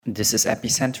This is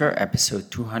Epicenter, episode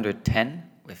 210,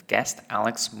 with guest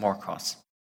Alex Morkos.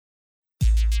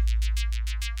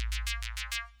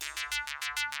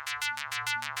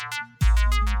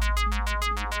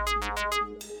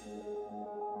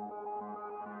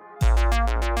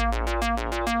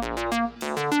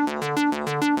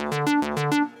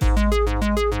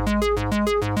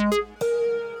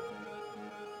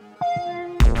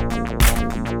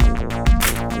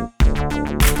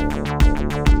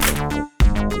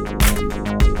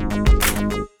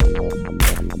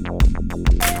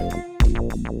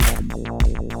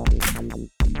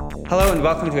 Hello and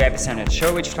welcome to Epicenter, a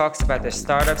show which talks about the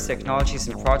startups, technologies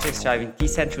and projects driving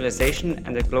decentralization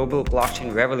and the global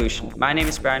blockchain revolution. My name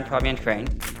is Brian Fabian Crane.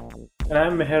 And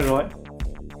I'm Meher Roy.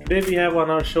 Today we have on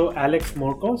our show Alex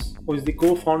Morkos, who is the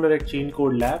co-founder at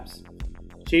Chaincode Labs.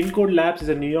 Chaincode Labs is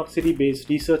a New York City-based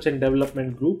research and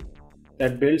development group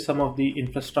that builds some of the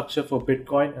infrastructure for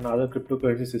Bitcoin and other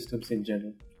cryptocurrency systems in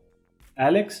general.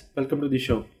 Alex, welcome to the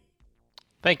show.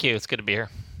 Thank you. It's good to be here.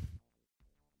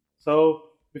 So,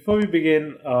 before we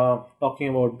begin talking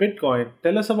about Bitcoin,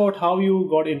 tell us about how you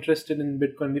got interested in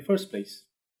Bitcoin in the first place.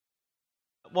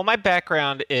 Well, my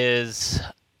background is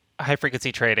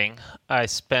high-frequency trading. I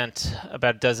spent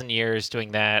about a dozen years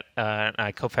doing that. And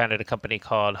I co-founded a company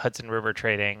called Hudson River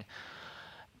Trading.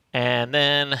 And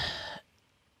then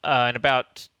in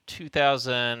about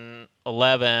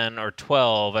 2011 or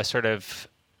 12, I sort of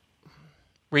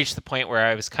reached the point where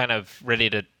I was kind of ready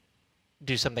to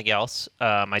do something else.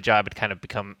 My job had kind of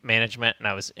become management, and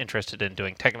I was interested in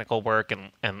doing technical work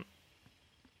and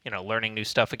learning new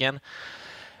stuff again.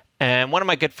 And one of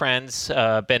my good friends,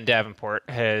 Ben Davenport,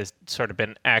 has sort of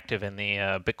been active in the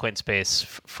Bitcoin space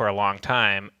for a long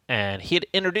time, and he had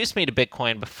introduced me to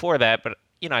Bitcoin before that, but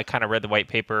I kind of read the white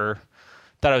paper,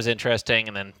 thought it was interesting,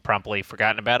 and then promptly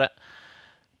forgotten about it.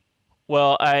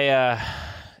 Well, I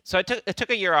took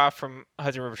a year off from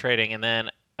Hudson River Trading, and then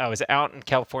I was out in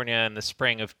California in the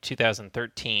spring of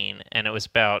 2013, and it was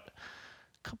about a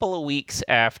couple of weeks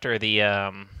after the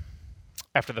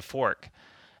fork.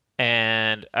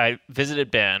 And I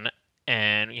visited Ben,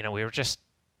 and we were just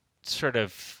sort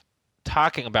of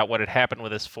talking about what had happened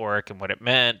with this fork and what it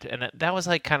meant. And that was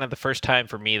like kind of the first time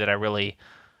for me that I really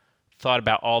thought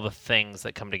about all the things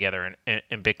that come together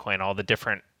in Bitcoin, all the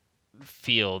different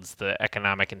fields, the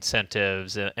economic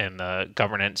incentives and the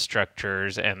governance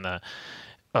structures and the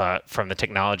from the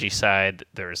technology side,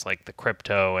 there's like the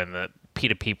crypto and the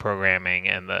P2P programming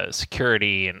and the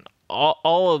security and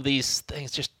all of these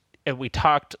things. And we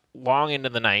talked long into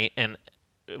the night, and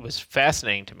it was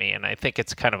fascinating to me. And I think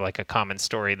it's kind of like a common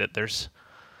story that there's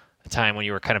a time when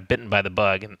you were kind of bitten by the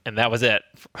bug, and that was it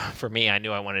for me. I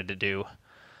knew I wanted to do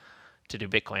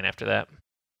Bitcoin after that.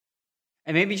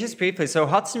 And maybe just briefly, so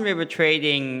Hudson River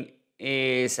Trading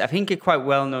is, I think, a quite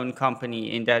well-known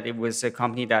company in that it was a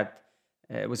company that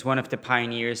was one of the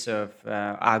pioneers of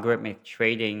algorithmic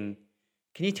trading.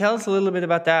 Can you tell us a little bit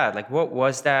about that? Like, what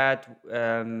was that?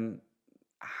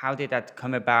 How did that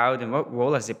come about? And what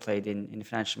role has it played in the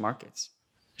financial markets?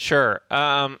 Sure.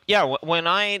 When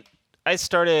I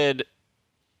started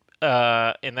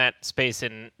in that space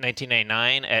in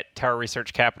 1999 at Tower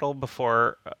Research Capital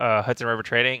before Hudson River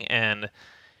Trading. And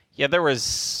there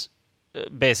was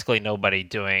basically nobody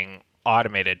doing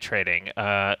automated trading.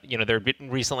 There had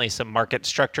been recently some market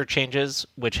structure changes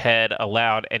which had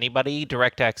allowed anybody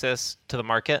direct access to the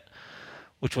market,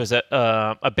 which was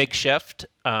a big shift.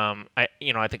 I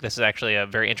think this is actually a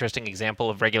very interesting example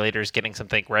of regulators getting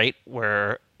something right,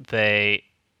 where they,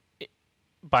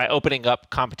 by opening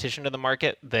up competition to the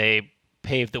market, they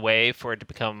paved the way for it to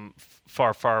become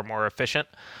far, far more efficient.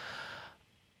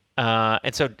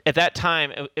 And so at that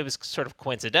time, it was sort of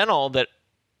coincidental that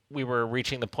we were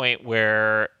reaching the point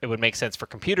where it would make sense for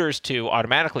computers to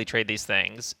automatically trade these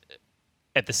things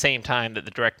at the same time that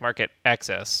the direct market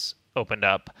access opened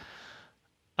up.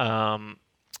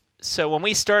 So when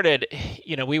we started,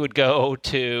 we would go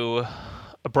to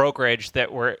a brokerage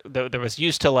that was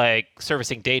used to like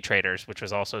servicing day traders, which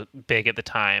was also big at the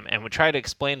time, and would try to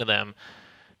explain to them,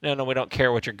 no, we don't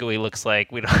care what your GUI looks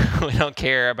like. We don't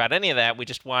care about any of that. We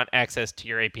just want access to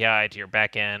your API, to your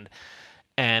backend.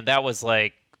 And that was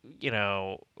like,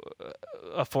 a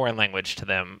foreign language to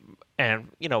them. And,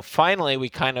 finally we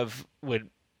kind of would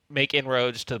make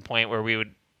inroads to the point where we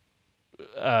would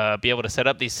be able to set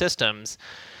up these systems.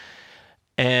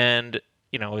 And,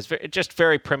 it was just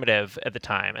very primitive at the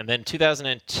time. And then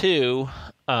 2002,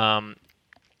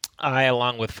 I,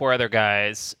 along with four other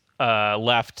guys,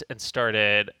 left and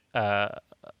started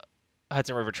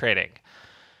Hudson River Trading.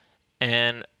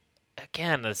 And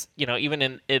again, this,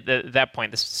 even at that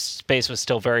point, the space was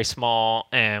still very small,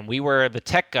 and we were the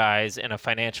tech guys in a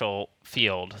financial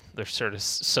field. There's sort of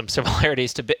some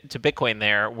similarities to Bitcoin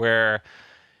there, where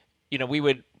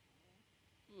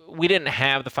we didn't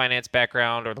have the finance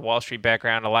background or the Wall Street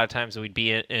background. A lot of times we'd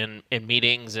be in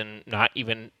meetings and not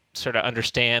even sort of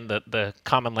understand the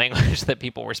common language that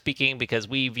people were speaking, because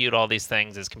we viewed all these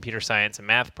things as computer science and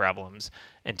math problems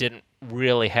and didn't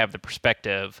really have the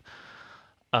perspective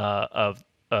of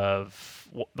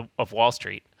Wall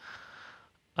Street.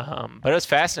 But it was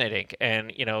fascinating,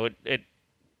 and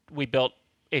we built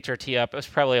HRT up. It was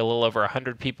probably a little over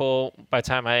 100 people by the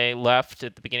time I left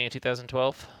at the beginning of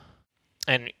 2012.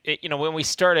 And when we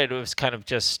started, it was kind of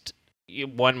just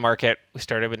one market. We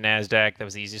started with NASDAQ. That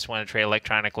was the easiest one to trade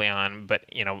electronically on. But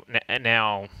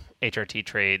now HRT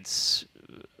trades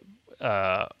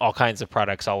all kinds of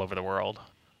products all over the world.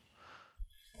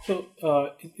 So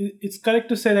it's correct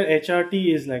to say that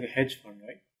HRT is like a hedge fund,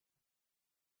 right?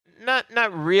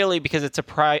 Not really, because it's a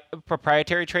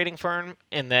proprietary trading firm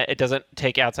in that it doesn't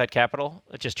take outside capital.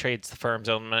 It just trades the firm's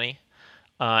own money.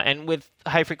 And with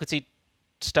high frequency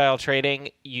style trading,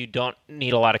 you don't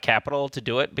need a lot of capital to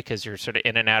do it, because you're sort of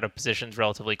in and out of positions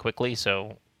relatively quickly,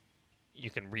 so you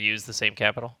can reuse the same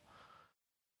capital.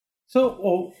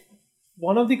 So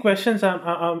one of the questions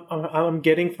I'm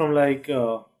getting from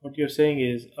what you're saying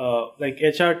is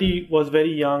HRT was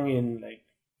very young in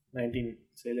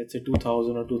let's say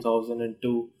 2000 or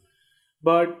 2002,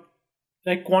 but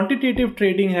quantitative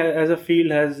trading as a field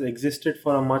has existed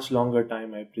for a much longer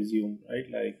time, I presume, right?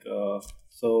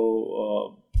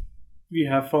 We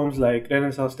have firms like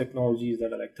Renaissance Technologies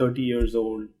that are 30 years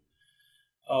old.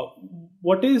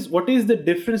 What is the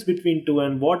difference between two,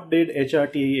 and what did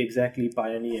HRT exactly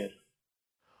pioneer?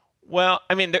 Well,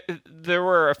 I mean, there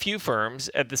were a few firms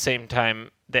at the same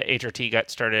time that HRT got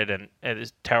started,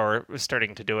 and Tower was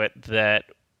starting to do it, that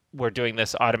were doing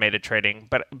this automated trading.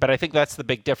 But I think that's the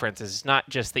big difference. Is it's not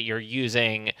just that you're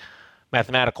using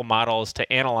mathematical models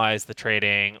to analyze the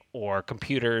trading, or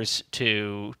computers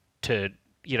to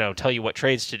tell you what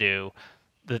trades to do.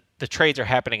 The trades are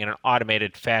happening in an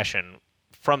automated fashion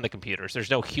from the computers. There's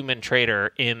no human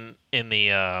trader in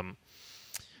the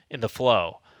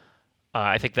flow.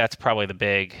 I think that's probably the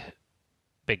big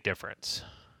difference.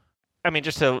 I mean,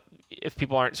 if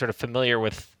people aren't sort of familiar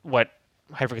with what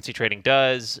high frequency trading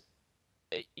does,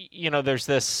 there's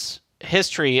this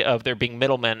history of there being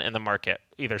middlemen in the market,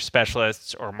 either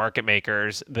specialists or market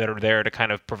makers that are there to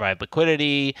kind of provide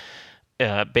liquidity,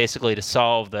 basically to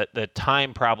solve the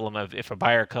time problem of if a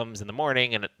buyer comes in the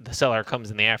morning and the seller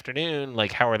comes in the afternoon,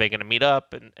 how are they going to meet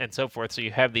up, and so forth. So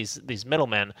you have these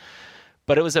middlemen.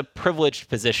 But it was a privileged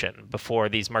position before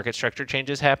these market structure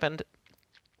changes happened,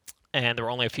 and there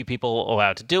were only a few people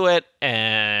allowed to do it,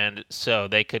 and so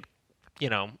they could,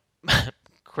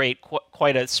 create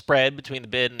quite a spread between the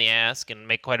bid and the ask and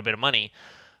make quite a bit of money.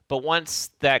 But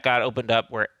once that got opened up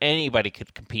where anybody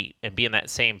could compete and be in that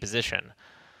same position,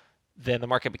 then the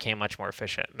market became much more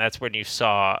efficient. And that's when you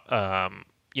saw,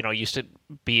 it used to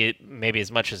be maybe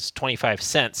as much as 25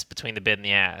 cents between the bid and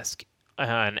the ask,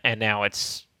 and now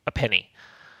it's a penny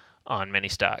on many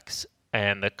stocks.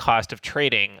 And the cost of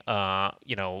trading,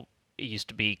 it used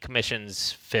to be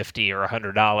commissions $50 or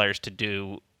 $100 to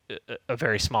do a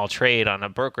very small trade on a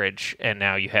brokerage, and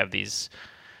now you have these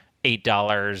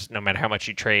 $8, no matter how much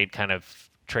you trade, kind of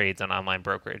trades on online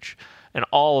brokerage. And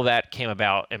all of that came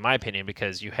about, in my opinion,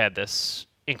 because you had this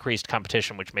increased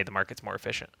competition, which made the markets more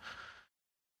efficient.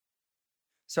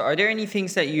 So are there any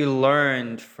things that you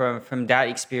learned from that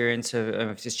experience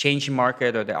of this changing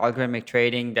market or the algorithmic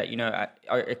trading that,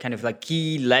 are kind of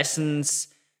key lessons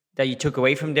that you took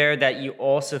away from there that you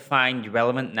also find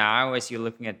relevant now as you're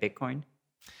looking at Bitcoin?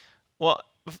 Well,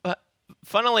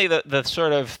 funnily, the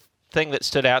sort of thing that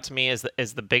stood out to me as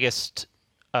the biggest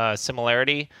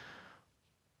similarity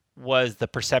was the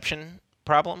perception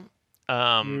problem.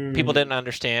 People didn't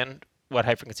understand what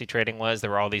high frequency trading was. There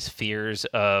were all these fears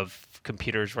of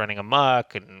computers running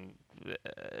amok and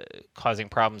causing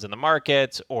problems in the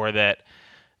markets, or that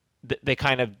they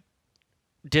kind of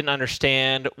didn't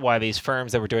understand why these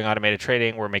firms that were doing automated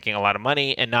trading were making a lot of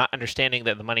money, and not understanding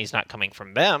that the money's not coming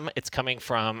from them. It's coming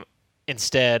from,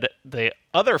 instead, the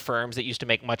other firms that used to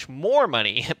make much more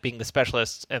money, being the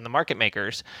specialists and the market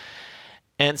makers.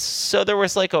 And so there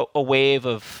was a wave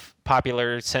of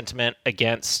popular sentiment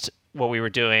against what we were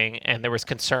doing, and there was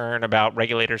concern about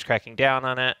regulators cracking down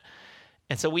on it.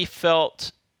 And so we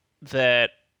felt that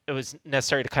it was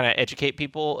necessary to kind of educate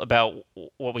people about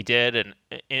what we did, and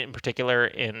in particular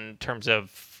in terms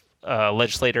of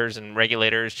legislators and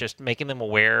regulators, just making them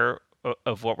aware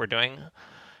of what we're doing.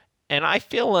 And I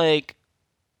feel like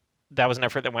that was an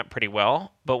effort that went pretty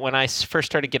well. But when I first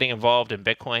started getting involved in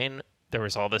Bitcoin, there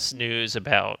was all this news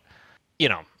about,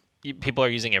 people are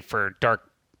using it for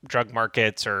dark drug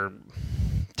markets, or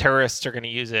terrorists are going to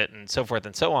use it, and so forth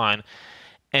and so on.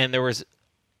 And there was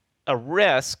a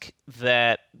risk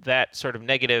that sort of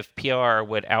negative PR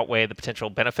would outweigh the potential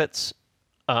benefits.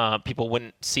 People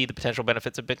wouldn't see the potential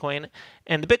benefits of Bitcoin.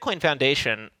 And the Bitcoin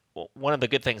Foundation, one of the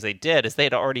good things they did is they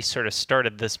had already sort of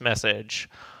started this message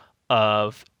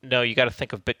of, no, you got to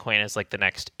think of Bitcoin as like the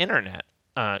next internet.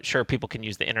 Sure, people can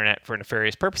use the internet for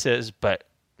nefarious purposes, but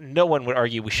no one would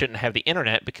argue we shouldn't have the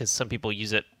internet because some people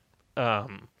use it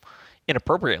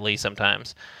inappropriately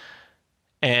sometimes.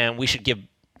 And we should give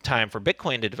time for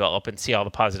Bitcoin to develop and see all the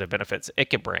positive benefits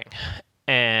it could bring.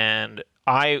 And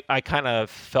I kind of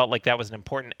felt like that was an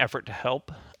important effort to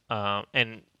help.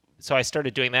 And so I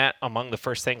started doing that among the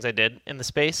first things I did in the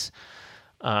space,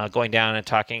 going down and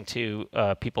talking to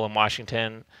people in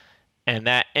Washington. And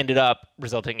that ended up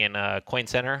resulting in Coin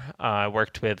Center. I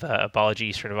worked with Balaji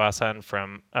Srinivasan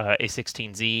from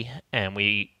A16Z, and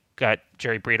we got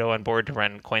Jerry Brito on board to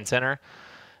run Coin Center.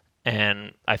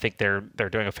 And I think they're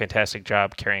doing a fantastic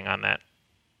job carrying on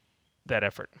that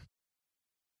effort.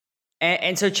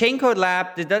 And so Chaincode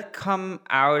Lab, did that come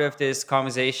out of this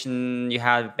conversation you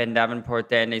had with Ben Davenport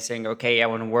then? They saying, okay, I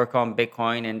want to work on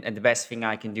Bitcoin, and the best thing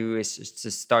I can do is just to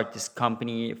start this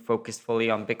company focused fully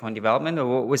on Bitcoin development? Or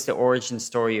what was the origin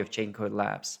story of Chaincode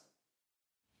Labs?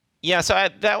 Yeah, so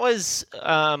that was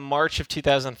March of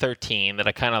 2013 that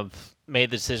I kind of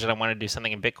made the decision I wanted to do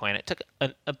something in Bitcoin. It took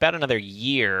about another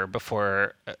year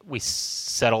before we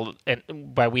settled, and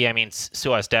by we I mean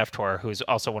Suhas Davtor, who's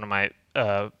also one of my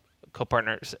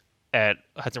co-partners at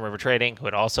Hudson River Trading, who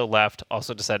had also left,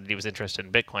 also decided he was interested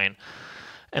in Bitcoin,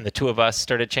 and the two of us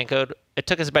started Chaincode. It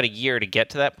took us about a year to get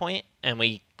to that point, and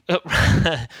we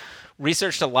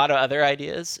researched a lot of other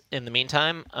ideas in the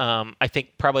meantime. I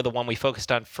think probably the one we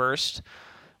focused on first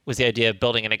was the idea of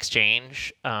building an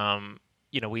exchange.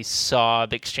 We saw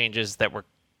the exchanges that were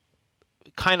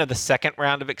kind of the second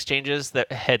round of exchanges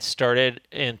that had started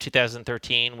in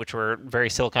 2013, which were very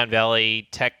Silicon Valley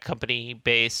tech company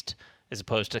based, as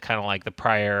opposed to kind of like the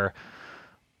prior,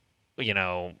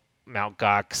 Mt.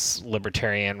 Gox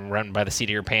libertarian run by the seat of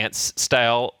your pants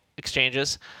style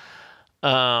exchanges.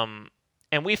 And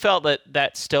we felt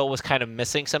that still was kind of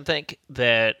missing something,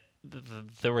 that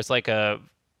there was like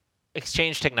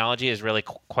exchange technology is really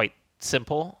quite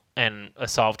simple and a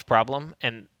solved problem.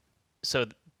 And so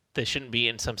they shouldn't be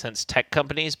in some sense tech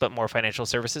companies, but more financial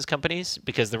services companies,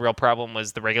 because the real problem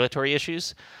was the regulatory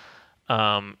issues.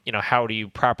 How do you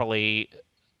properly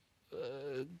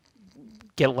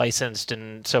get licensed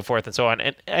and so forth and so on.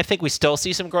 And I think we still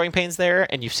see some growing pains there.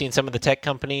 And you've seen some of the tech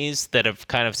companies that have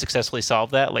kind of successfully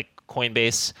solved that, like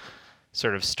Coinbase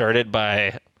sort of started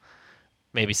by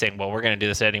maybe saying, well, we're going to do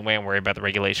this anyway and worry about the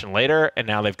regulation later. And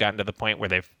now they've gotten to the point where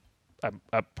they've,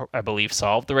 I believe,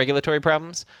 solved the regulatory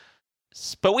problems.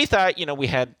 But we thought, we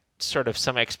had sort of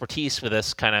some expertise with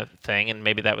this kind of thing, and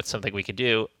maybe that was something we could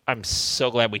do. I'm so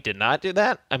glad we did not do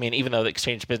that. I mean, even though the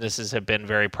exchange businesses have been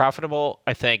very profitable,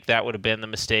 I think that would have been the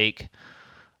mistake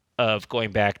of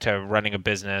going back to running a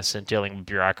business and dealing with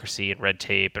bureaucracy and red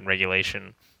tape and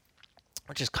regulation,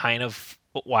 which is kind of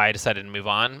why I decided to move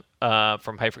on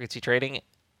from high-frequency trading.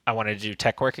 I wanted to do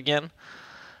tech work again.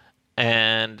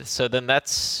 And so then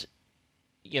that's,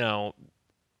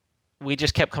 we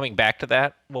just kept coming back to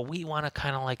that. Well, we want to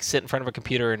kind of like sit in front of a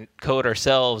computer and code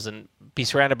ourselves and be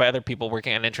surrounded by other people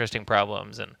working on interesting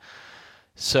problems. And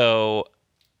so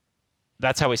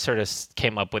that's how we sort of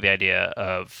came up with the idea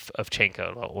of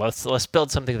Chaincode. Well, let's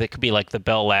build something that could be like the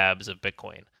Bell Labs of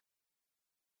Bitcoin.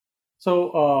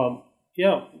 So,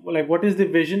 what is the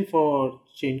vision for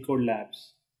Chaincode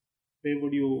Labs?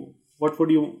 What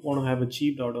would you want to have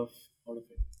achieved out of it?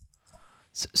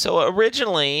 So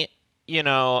originally,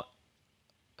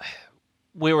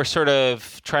 we were sort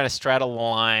of trying to straddle the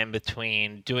line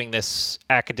between doing this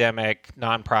academic,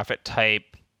 nonprofit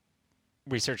type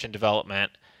research and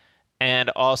development, and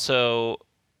also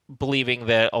believing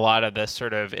that a lot of the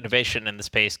sort of innovation in the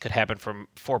space could happen from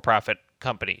for-profit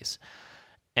companies.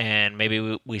 And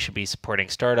maybe we should be supporting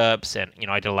startups. And,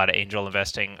 I did a lot of angel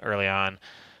investing early on.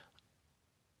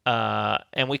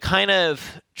 And we kind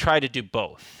of tried to do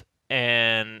both.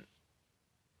 And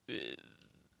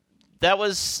that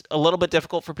was a little bit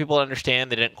difficult for people to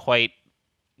understand. They didn't quite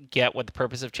get what the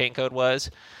purpose of Chaincode was.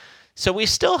 So we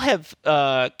still have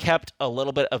kept a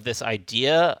little bit of this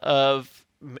idea of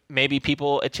maybe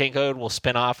people at Chaincode will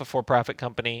spin off a for-profit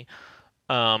company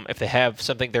if they have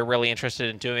something they're really interested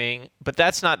in doing. But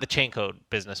that's not the Chaincode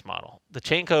business model. The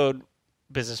Chaincode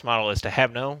business model is to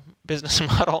have no business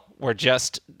model. We're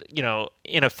just,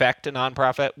 in effect, a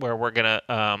nonprofit where we're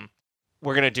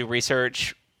gonna do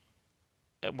research.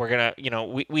 We're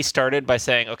gonna, we started by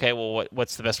saying, okay, well,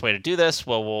 what's the best way to do this?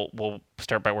 Well, we'll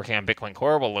start by working on Bitcoin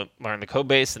Core. We'll learn the code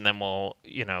base, and then we'll,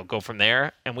 go from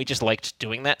there. And we just liked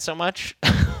doing that so much.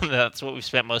 That's what we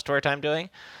spent most of our time doing.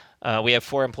 We have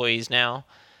 4 employees now,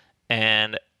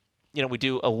 and we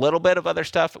do a little bit of other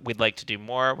stuff. We'd like to do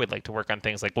more. We'd like to work on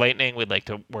things like Lightning. We'd like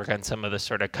to work on some of the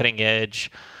sort of cutting edge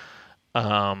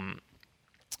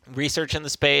research in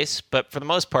the space. But for the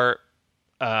most part,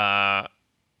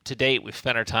 to date, we've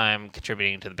spent our time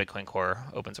contributing to the Bitcoin Core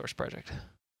open source project.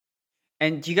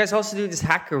 And you guys also do this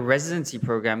hacker residency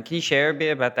program. Can you share a bit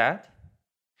about that?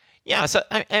 Yeah, so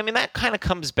I mean, that kind of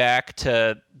comes back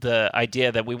to the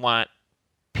idea that we want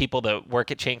people that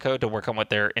work at Chaincode to work on what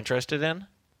they're interested in.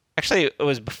 Actually, it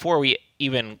was before we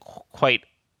even quite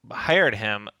hired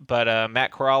him, but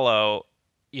Matt Corallo,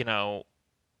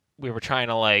 we were trying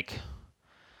to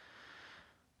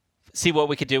see what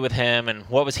we could do with him and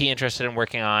what was he interested in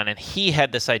working on. And he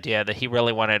had this idea that he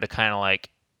really wanted to kind of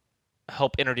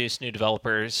help introduce new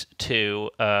developers to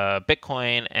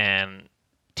Bitcoin and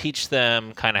teach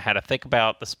them kind of how to think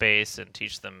about the space and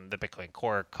teach them the Bitcoin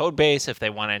Core code base if they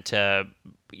wanted to,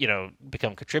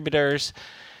 become contributors.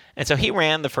 And so he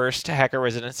ran the first hacker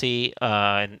residency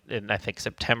in I think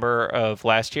September of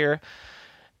last year.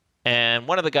 And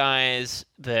one of the guys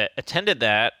that attended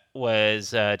that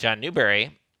was John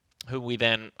Newberry, who we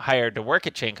then hired to work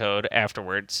at Chaincode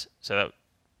afterwards. So that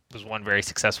was one very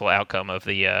successful outcome of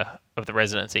the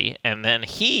residency. And then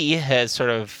he has sort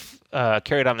of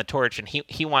carried on the torch, and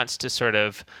he wants to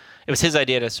it was his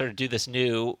idea to sort of do this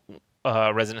new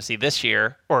residency this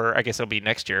year, or I guess it'll be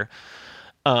next year.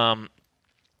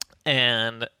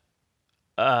 And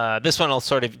this one will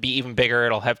sort of be even bigger.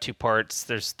 It'll have 2 parts.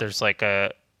 There's like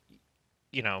a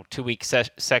 2-week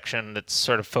section that's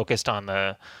sort of focused on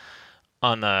the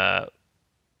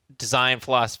design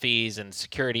philosophies and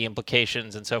security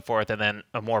implications and so forth, and then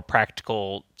a more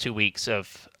practical 2 weeks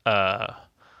of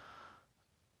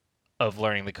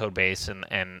learning the code base and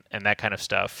that kind of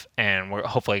stuff. And we'll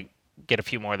hopefully get a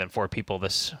few more than 4 people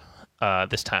this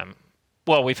time.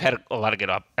 Well, we've had a lot of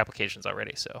good applications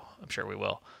already, so I'm sure we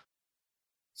will.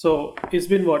 So it's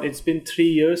been It's been 3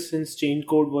 years since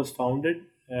Chaincode was founded,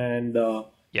 and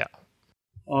yeah.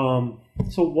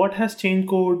 So what has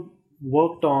Chaincode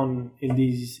worked on in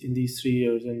these 3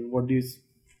 years, and what do you,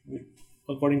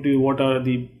 according to you, what are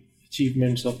the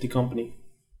achievements of the company?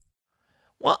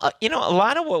 Well, a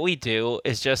lot of what we do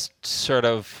is just sort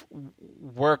of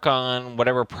work on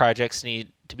whatever projects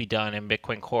need to be done in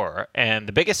Bitcoin Core, and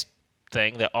the biggest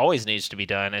thing that always needs to be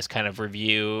done is kind of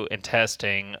review and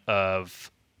testing of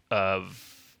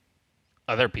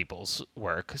other people's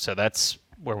work. So that's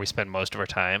where we spend most of our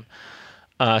time.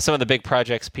 Some of the big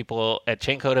projects people at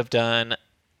Chaincode have done.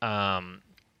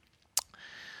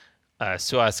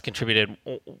 Suhas contributed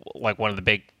one of the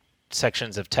big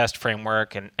sections of test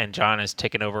framework, and John has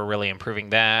taken over really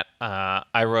improving that.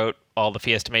 I wrote all the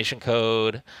fee estimation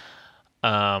code.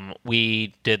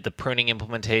 We did the pruning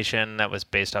implementation that was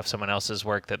based off someone else's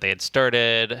work that they had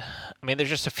started. I mean, there's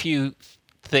just a few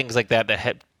things like that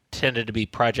had tended to be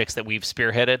projects that we've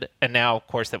spearheaded. And now, of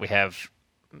course, that we have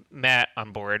Matt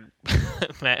on board.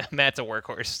 Matt's a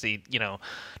workhorse. He,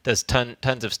 does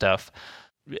tons of stuff.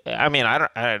 I mean,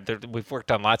 we've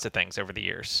worked on lots of things over the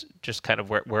years, just kind of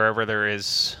wherever there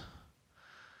is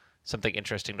something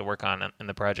interesting to work on in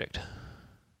the project.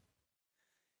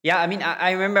 Yeah, I mean,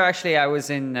 I remember actually I was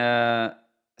in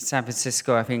San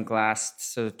Francisco, I think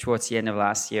towards the end of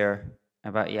last year,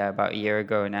 about a year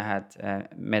ago, and I had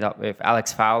met up with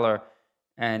Alex Fowler,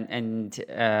 and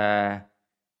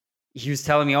he was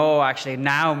telling me, actually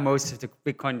now most of the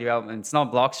Bitcoin development, it's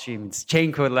not Blockstream, it's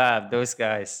Chaincode Lab, those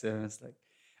guys. So it's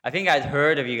I think I'd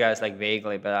heard of you guys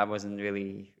vaguely, but I wasn't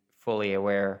really fully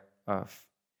aware of,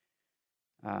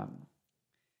 kind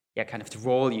of the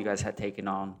role you guys had taken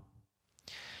on.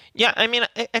 Yeah, I mean,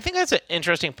 I think that's an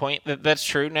interesting point. That's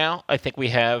true now. I think we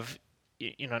have,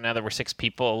 now that we're 6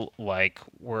 people,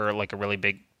 we're a really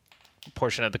big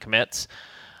portion of the commits.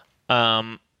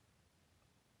 And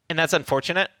that's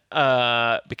unfortunate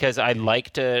because I'd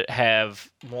like to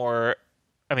have more.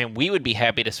 I mean, we would be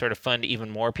happy to sort of fund even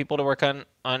more people to work on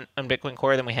Bitcoin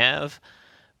Core than we have.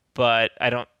 But I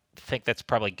don't think that's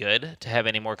probably good to have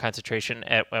any more concentration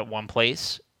at one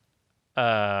place.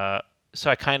 So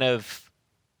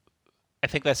I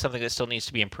think that's something that still needs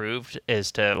to be improved,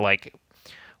 is to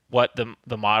what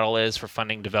the model is for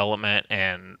funding development,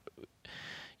 and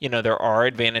there are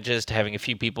advantages to having a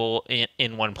few people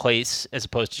in one place as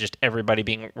opposed to just everybody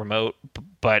being remote,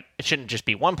 but it shouldn't just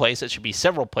be one place. It should be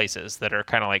several places that are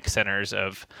kind of like centers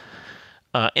of,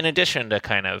 in addition to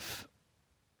kind of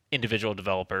individual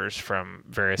developers from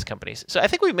various companies. So I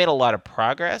think we've made a lot of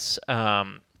progress.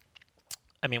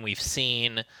 We've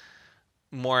seen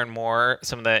more and more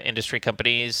some of the industry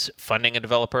companies funding a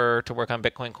developer to work on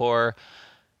Bitcoin Core.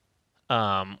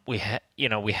 We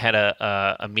had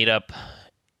a meetup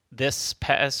this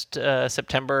past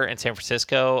September in San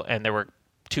Francisco, and there were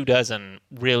 24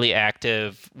 really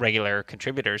active regular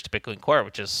contributors to Bitcoin Core,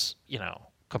 which is,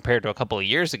 compared to a couple of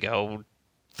years ago,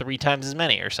 3 times as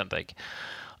many or something,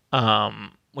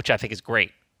 which I think is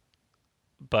great.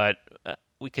 But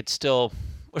we're still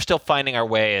finding our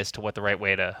way as to what the right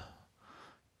way to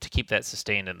keep that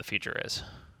sustained in the future is.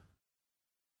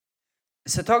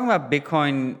 So talking about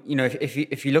Bitcoin,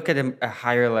 if you look at a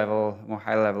more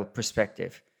high level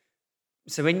perspective.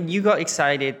 So when you got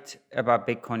excited about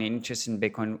Bitcoin, interested in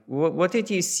Bitcoin, what did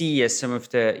you see as some of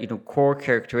the core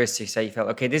characteristics that you felt,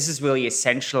 okay, this is really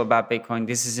essential about Bitcoin,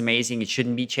 this is amazing, it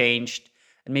shouldn't be changed?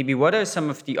 And maybe what are some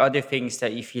of the other things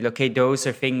that you feel, okay, those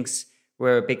are things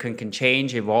where Bitcoin can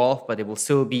change, evolve, but it will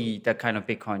still be that kind of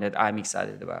Bitcoin that I'm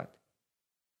excited about?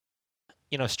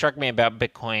 Struck me about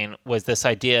Bitcoin was this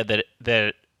idea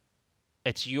that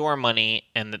it's your money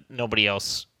and that nobody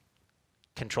else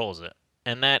controls it.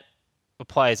 And that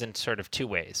applies in sort of 2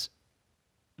 ways.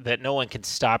 That no one can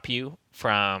stop you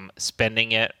from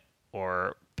spending it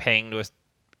or paying to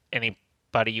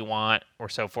anybody you want or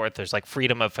so forth. There's like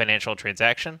freedom of financial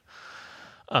transaction.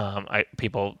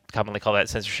 People commonly call that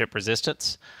censorship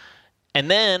resistance. And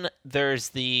then there's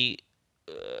the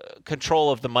control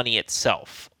of the money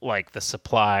itself, like the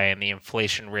supply and the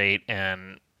inflation rate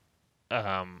and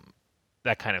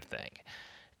that kind of thing.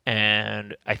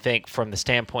 And I think from the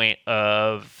standpoint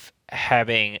of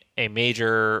having a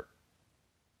major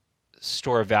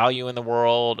store of value in the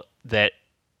world that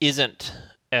isn't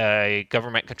a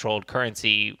government-controlled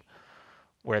currency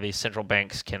where these central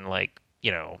banks can,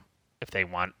 if they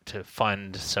want to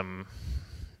fund some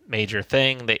major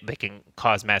thing, they can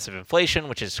cause massive inflation,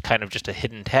 which is kind of just a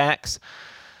hidden tax.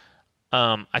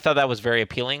 I thought that was very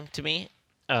appealing to me,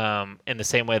 in the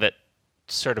same way that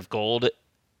sort of gold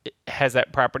has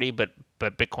that property, but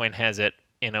Bitcoin has it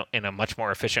in a much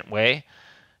more efficient way.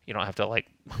 You don't have to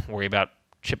worry about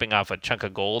chipping off a chunk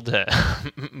of gold to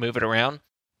move it around.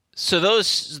 So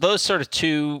those sort of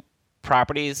 2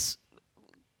 properties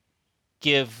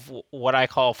give what I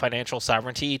call financial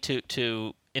sovereignty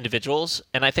to individuals,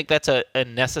 and I think that's a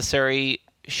necessary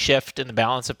shift in the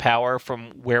balance of power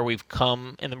from where we've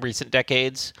come in the recent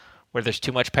decades, where there's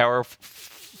too much power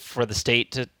for the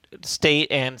state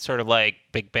and sort of like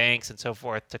big banks and so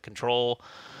forth to control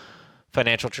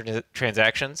financial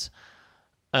transactions.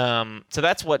 So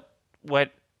that's what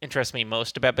interests me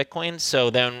most about Bitcoin. So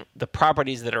then the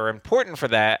properties that are important for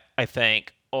that, I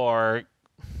think, are,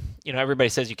 everybody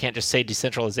says you can't just say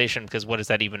decentralization because what does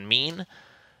that even mean?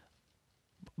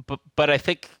 But I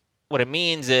think what it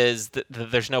means is that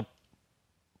there's no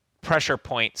pressure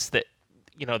points that,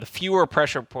 the fewer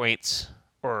pressure points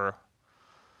or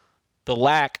the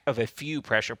lack of a few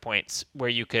pressure points where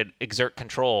you could exert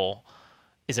control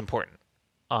is important.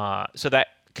 So that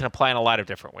can apply in a lot of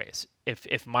different ways.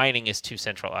 If mining is too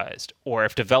centralized, or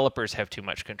if developers have too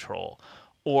much control,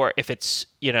 or if it's,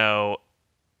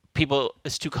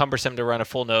 it's too cumbersome to run a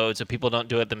full node, so people don't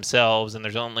do it themselves, and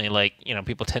there's only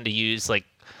people tend to use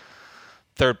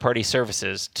third-party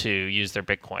services to use their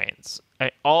Bitcoins.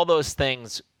 All those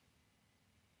things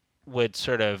would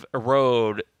sort of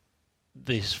erode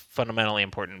these fundamentally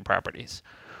important properties.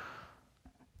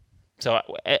 So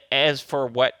as for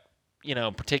what,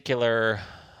 particular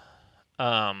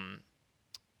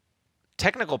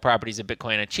technical properties of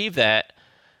Bitcoin achieve that,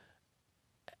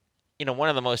 one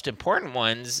of the most important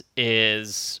ones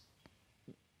is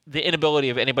the inability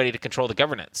of anybody to control the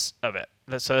governance of it.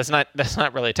 So that's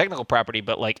not really a technical property,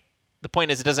 but the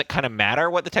point is it doesn't kind of matter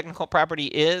what the technical property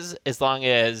is as long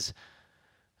as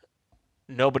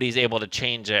nobody's able to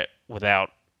change it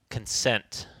without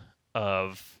consent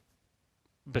of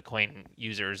Bitcoin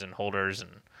users and holders and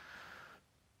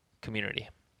community.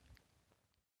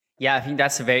 Yeah, I think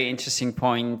that's a very interesting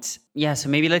point. Yeah, so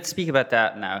maybe let's speak about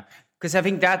that now. Because I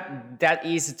think that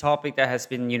is a topic that has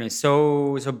been,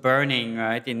 so burning,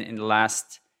 right, in the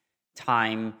last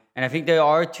time. And I think there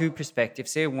are 2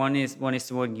 perspectives here. One is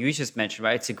the one you just mentioned,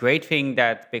 right? It's a great thing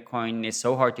that Bitcoin is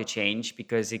so hard to change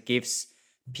because it gives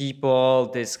people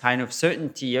this kind of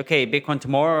certainty. Okay, Bitcoin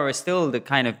tomorrow is still the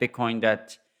kind of Bitcoin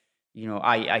that,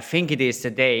 I think it is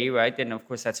today, right? And of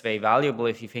course, that's very valuable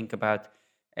if you think about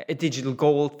a digital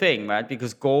gold thing, right?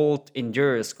 Because gold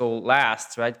endures, gold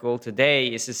lasts, right? Gold today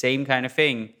is the same kind of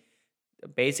thing,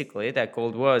 basically, that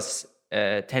gold was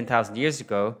 10,000 years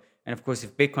ago. And of course,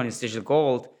 if Bitcoin is digital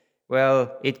gold,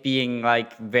 well, it being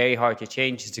like very hard to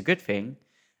change is a good thing.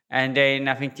 And then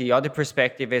I think the other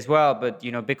perspective as well, but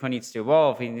Bitcoin needs to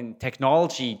evolve. And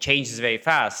technology changes very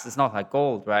fast. It's not like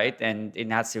gold, right? And it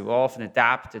has to evolve and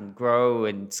adapt and grow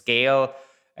and scale.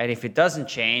 And if it doesn't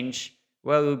change,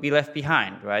 well, it will be left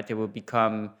behind, right? It will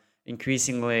become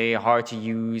increasingly hard to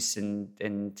use,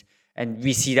 and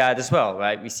we see that as well,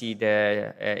 right? We see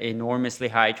the enormously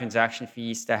high transaction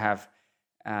fees that have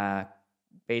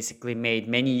basically made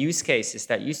many use cases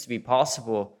that used to be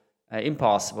possible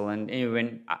impossible. And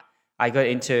when I got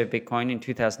into Bitcoin in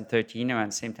 2013, around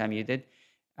the same time you did,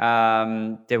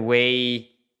 the way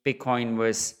Bitcoin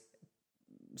was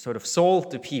sort of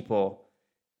sold to people,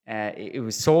 it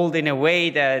was sold in a way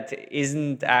that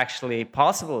isn't actually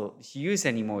possible to use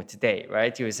anymore today,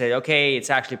 right? You would say, okay, it's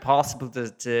actually possible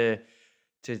to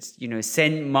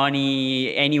send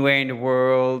money anywhere in the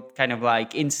world, kind of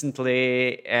like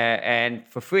instantly and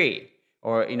for free,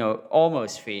 or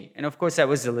almost free. And of course, that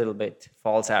was a little bit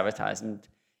false advertisement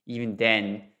even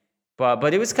then,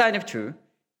 but it was kind of true.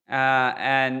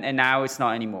 And now it's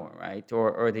not anymore, right?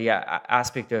 Or the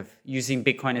aspect of using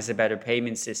Bitcoin as a better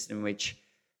payment system, which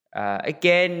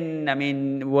again, I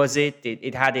mean,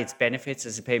 it had its benefits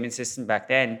as a payment system back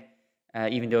then.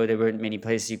 Even though there weren't many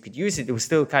places you could use it, it was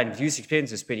still kind of user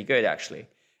experience was pretty good, actually.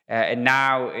 And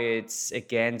now it's,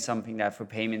 again, something that for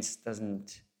payments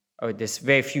doesn't, or there's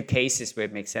very few cases where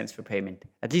it makes sense for payment,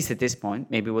 at least at this point.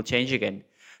 Maybe it will change again.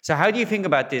 So how do you think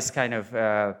about this kind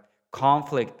of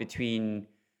conflict between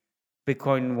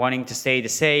Bitcoin wanting to stay the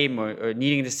same or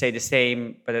needing to stay the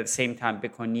same, but at the same time,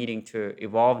 Bitcoin needing to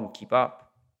evolve and keep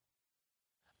up?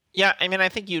 Yeah, I mean, I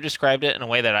think you described it in a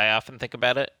way that I often think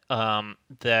about it,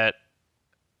 that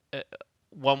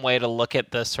one way to look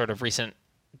at this sort of recent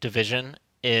division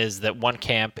is that one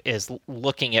camp is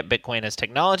looking at Bitcoin as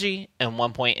technology and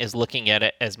one point is looking at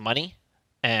it as money.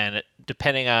 And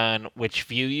depending on which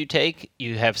view you take,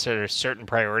 you have sort of certain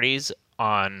priorities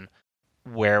on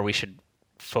where we should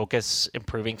focus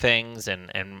improving things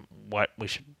and what we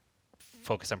should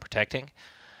focus on protecting.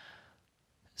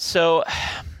 So,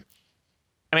 I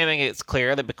mean, I think it's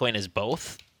clear that Bitcoin is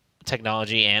both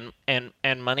technology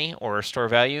and money, or store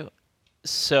value.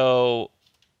 So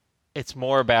it's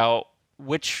more about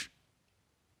which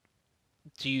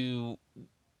do you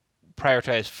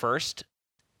prioritize first.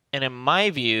 And in my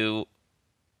view,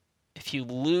 if you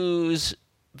lose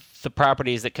the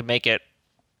properties that can make it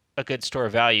a good store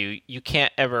of value, you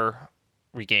can't ever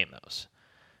regain those.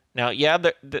 Now, yeah,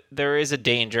 there is a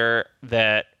danger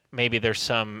that maybe there's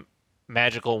some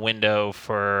magical window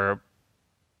for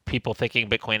people thinking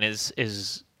Bitcoin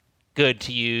is good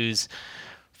to use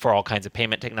for all kinds of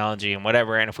payment technology and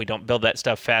whatever, and if we don't build that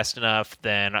stuff fast enough,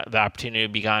 then the opportunity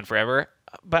will be gone forever.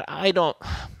 But I don't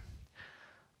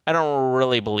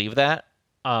really believe that.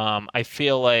 I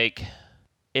feel like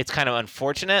it's kind of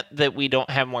unfortunate that we don't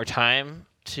have more time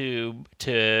to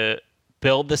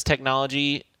build this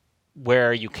technology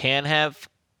where you can have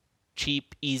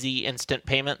cheap, easy, instant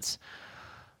payments.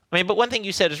 I mean, but one thing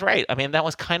you said is right. I mean, that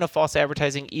was kind of false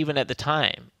advertising even at the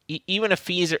time. Even if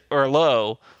fees are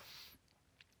low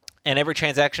and every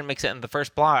transaction makes it in the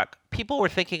first block, people were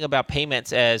thinking about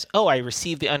payments as, oh, I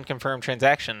received the unconfirmed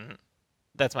transaction.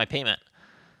 That's my payment.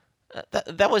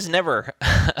 That was never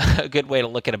a good way to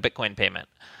look at a Bitcoin payment,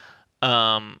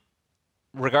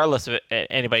 regardless of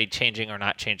anybody changing or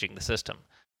not changing the system.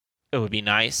 It would be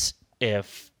nice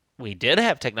if we did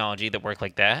have technology that worked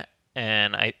like that.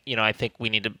 And I think we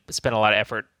need to spend a lot of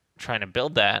effort trying to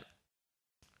build that.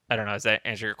 I don't know. Does that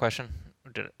answer your question,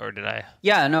 or did I?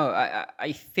 Yeah, no,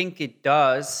 I think it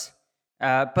does.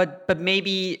 But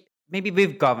maybe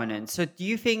with governance. So do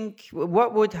you think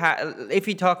what would if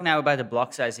we talk now about the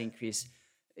block size increase?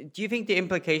 Do you think the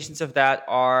implications of that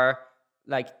are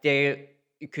like there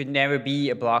could never be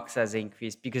a block size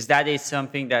increase because that is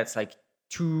something that's like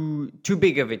too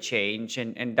big of a change,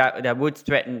 and that would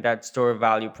threaten that store of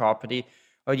value property?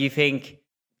 Or do you think,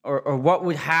 or what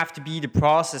would have to be the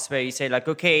process where you say like,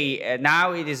 okay,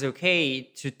 now it is okay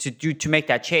to make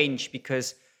that change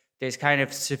because there's kind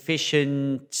of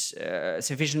sufficient, or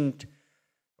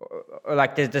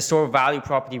like the store of value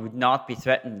property would not be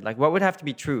threatened? Like, what would have to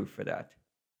be true for that?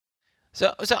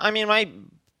 So I mean, my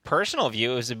personal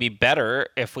view is it'd be better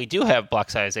if we do have block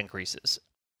size increases.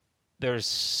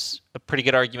 There's a pretty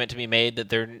good argument to be made that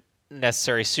they're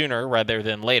necessary sooner rather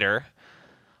than later,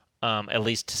 at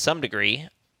least to some degree,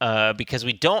 because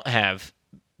we don't have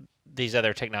these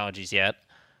other technologies yet.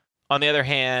 On the other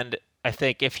hand, I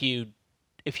think if you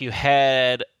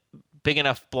had big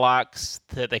enough blocks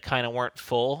that they kind of weren't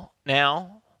full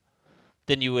now,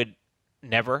 then you would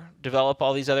never develop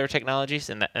all these other technologies,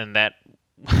 and that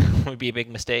would be a big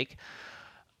mistake.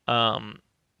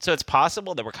 So it's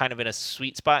possible that we're kind of in a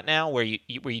sweet spot now where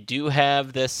you do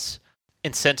have this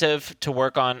incentive to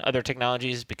work on other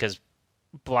technologies because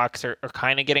blocks are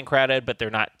kind of getting crowded, but they're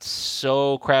not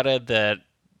so crowded that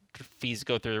fees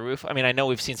go through the roof. I mean, I know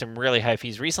we've seen some really high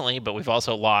fees recently, but we've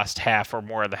also lost half or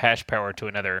more of the hash power to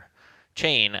another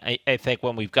chain. I think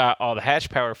when we've got all the hash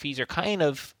power, fees are kind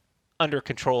of under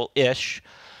control-ish,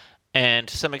 and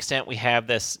to some extent we have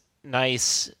this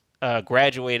nice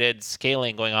graduated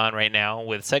scaling going on right now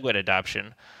with SegWit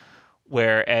adoption,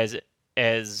 whereas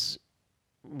as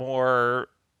more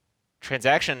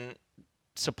transaction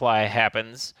supply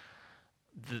happens,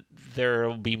 there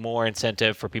will be more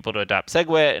incentive for people to adopt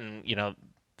SegWit, and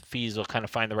fees will kind of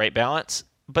find the right balance.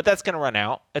 But that's going to run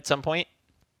out at some point.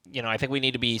 I think we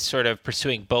need to be sort of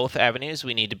pursuing both avenues.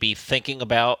 We need to be thinking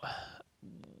about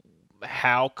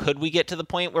how could we get to the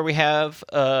point where we have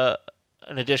an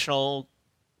additional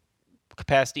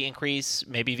capacity increase,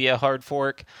 maybe via hard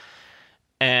fork,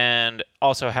 and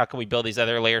also how can we build these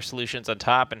other layer solutions on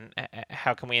top, and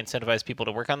how can we incentivize people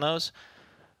to work on those.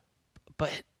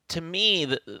 But to me,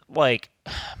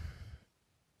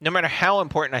 no matter how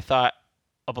important I thought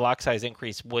a block size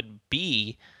increase would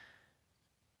be,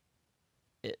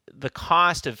 the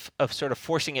cost of sort of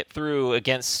forcing it through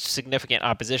against significant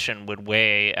opposition would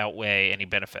outweigh any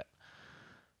benefit.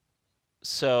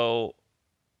 So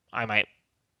I might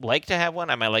like to have one.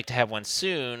 I might like to have one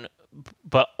soon,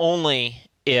 but only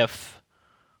if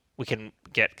we can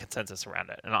get consensus around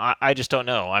it. And I just don't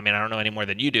know. I mean, I don't know any more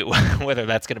than you do whether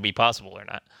that's going to be possible or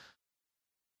not.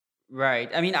 Right.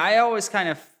 I mean, I always kind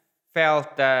of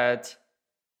felt that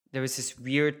there was this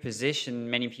weird position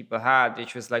many people had,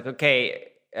 which was like, okay,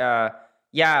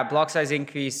 block size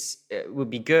increase would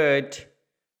be good,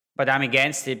 but I'm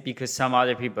against it because some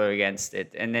other people are against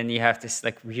it. And then you have this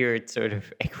like weird sort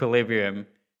of equilibrium.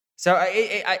 So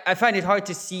I find it hard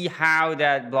to see how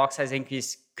that block size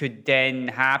increase could then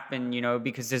happen,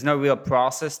 because there's no real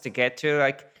process to get to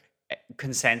like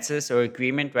consensus or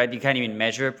agreement, right? You can't even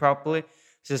measure it properly.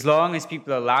 So as long as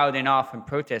people are loud enough and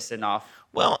protest enough.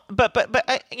 Well, but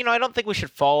I don't think we should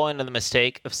fall into the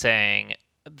mistake of saying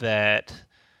that,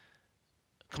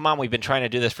 come on, we've been trying to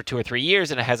do this for 2 or 3 years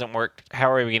and it hasn't worked.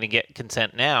 How are we going to get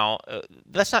consent now?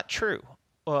 That's not true.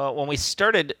 When we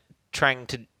started trying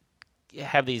to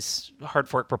have these hard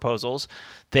fork proposals,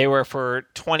 they were for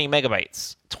 20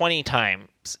 megabytes, 20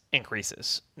 times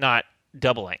increases, not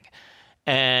doubling.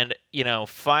 And,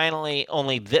 finally,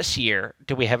 only this year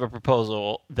do we have a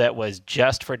proposal that was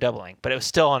just for doubling, but it was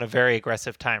still on a very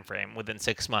aggressive time frame within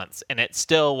 6 months. And it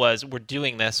still was, we're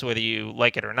doing this whether you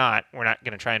like it or not. We're not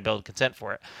going to try and build consent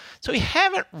for it. So we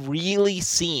haven't really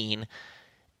seen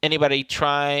anybody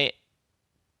try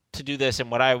to do this in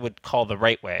what I would call the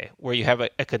right way, where you have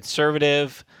a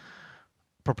conservative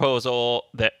proposal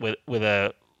that with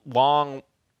a long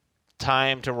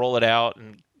time to roll it out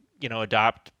and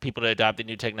people to adopt the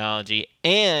new technology,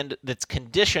 and that's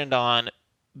conditioned on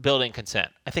building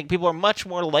consent. I think people are much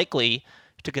more likely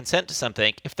to consent to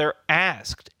something if they're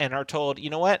asked and are told, you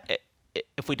know what,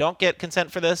 if we don't get consent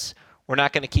for this, we're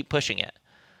not going to keep pushing it.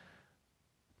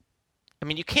 I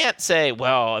mean, you can't say,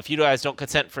 well, if you guys don't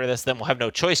consent for this, then we'll have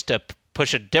no choice to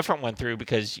push a different one through,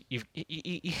 because you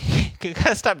got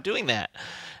to stop doing that.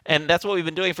 And that's what we've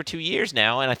been doing for 2 years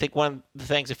now. And I think one of the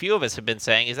things a few of us have been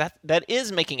saying is that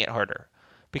is making it harder,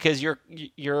 because you're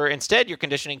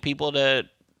conditioning people to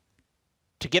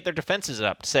get their defenses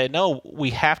up, to say, no, we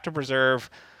have to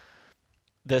preserve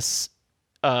this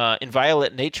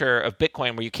inviolate nature of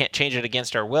Bitcoin where you can't change it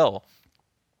against our will.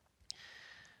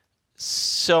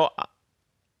 So,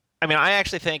 I mean, I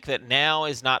actually think that now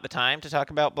is not the time to talk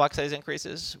about block size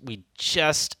increases.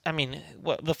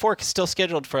 The fork is still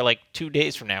scheduled for like 2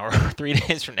 days from now or 3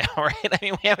 days from now, right? I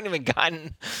mean, we haven't even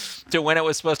gotten to when it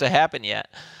was supposed to happen yet.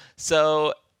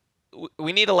 So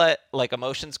we need to let like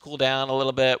emotions cool down a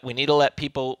little bit. We need to let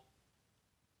people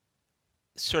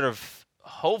sort of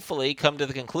hopefully come to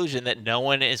the conclusion that no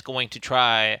one is going to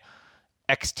try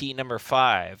XT number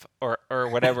 5 or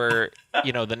whatever,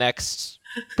 the next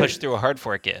push through a hard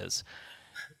fork is.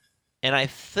 And I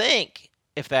think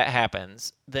if that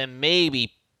happens, then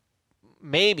maybe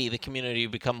the community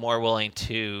will become more willing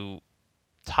to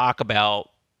talk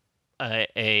about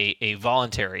a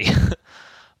voluntary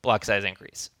block size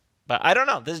increase. But I don't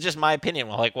know. This is just my opinion.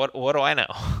 Well, like, what do I know?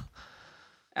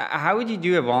 How would you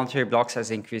do a voluntary block size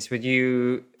increase? Would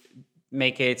you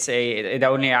make it say it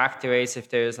only activates if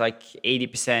there's like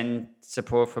 80%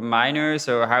 support from miners,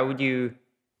 or how would you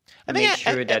make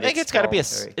sure that I think it's got to be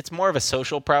voluntary? it's more of a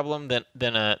social problem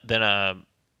than a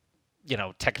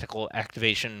technical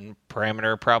activation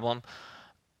parameter problem.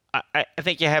 I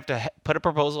think you have to put a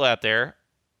proposal out there,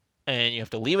 and you have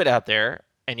to leave it out there,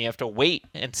 and you have to wait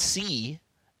and see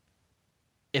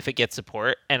if it gets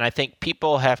support. And I think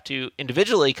people have to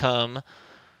individually come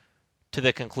to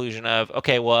the conclusion of,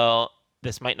 okay, well,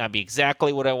 this might not be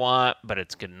exactly what I want, but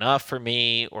it's good enough for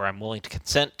me, or I'm willing to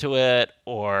consent to it,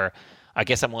 or I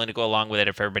guess I'm willing to go along with it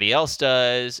if everybody else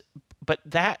does. But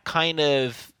that kind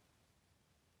of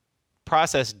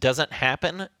process doesn't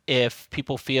happen if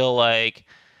people feel like,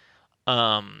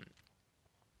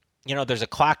 there's a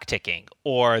clock ticking,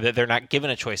 or that they're not given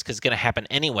a choice because it's going to happen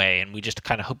anyway, and we just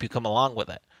kind of hope you come along with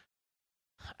it.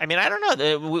 I mean, I don't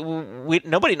know.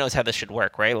 Nobody knows how this should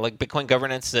work, right? Like, Bitcoin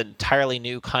governance is an entirely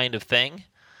new kind of thing.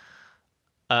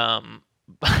 But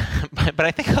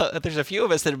I think there's a few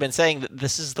of us that have been saying that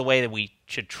this is the way that we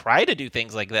should try to do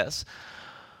things like this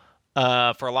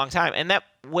for a long time. And that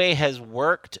way has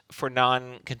worked for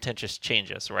non-contentious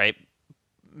changes, right?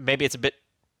 Maybe it's a bit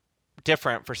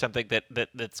different for something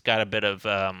that's got a bit of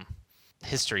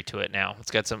history to it now.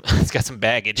 It's got some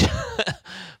baggage.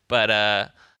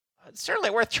 But it's certainly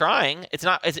worth trying.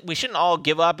 We shouldn't all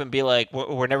give up and be like,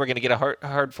 we're never going to get a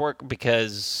hard fork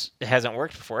because it hasn't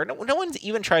worked before. No one's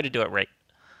even tried to do it right.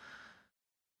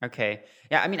 Okay.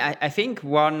 Yeah, I mean, I think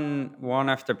one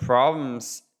of the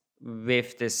problems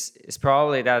with this is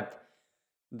probably that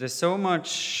there's so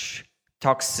much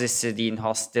toxicity and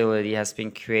hostility has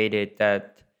been created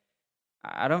that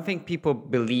I don't think people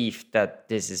believe that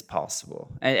this is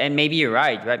possible. And maybe you're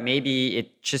right? Maybe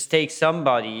it just takes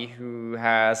somebody who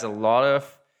has a lot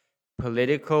of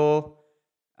political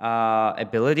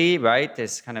ability, right?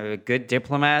 Is kind of a good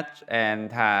diplomat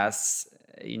and has,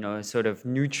 sort of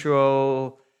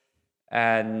neutral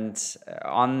and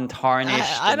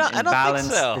untarnished I don't and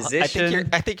balanced think so. position.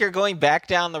 I think you're going back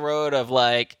down the road of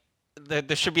like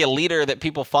there should be a leader that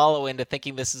people follow into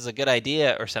thinking this is a good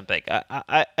idea or something.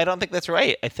 I don't think that's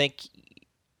right. I think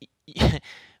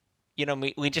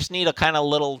we just need a kind of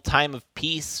little time of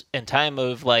peace and time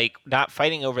of like not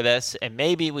fighting over this, and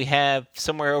maybe we have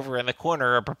somewhere over in the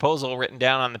corner a proposal written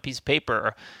down on the piece of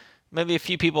paper. Maybe a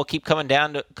few people keep coming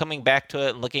back to it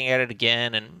and looking at it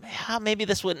again, and maybe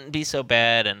this wouldn't be so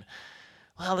bad, and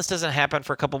well, this doesn't happen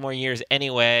for a couple more years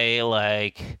anyway,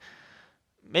 like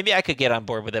maybe I could get on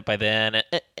board with it by then.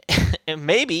 And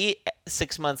maybe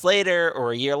 6 months later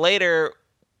or a year later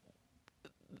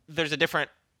there's a different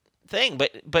thing,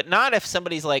 but not if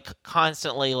somebody's like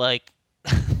constantly like,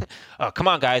 oh, come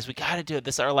on guys, we got to do it,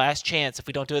 this is our last chance, if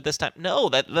we don't do it this time. No,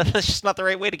 that's just not the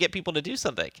right way to get people to do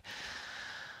something.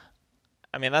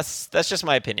 I mean, that's just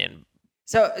my opinion.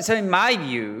 So in my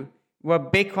view,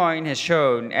 what Bitcoin has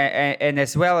shown, and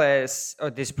as well as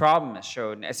this problem has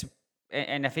shown,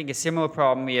 and I think a similar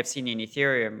problem we have seen in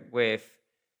Ethereum with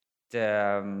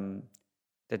the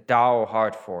DAO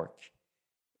hard fork,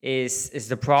 is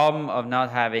the problem of not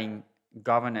having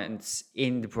governance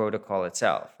in the protocol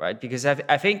itself, right? Because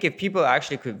I think if people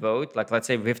actually could vote, like let's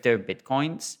say with their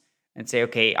Bitcoins, and say,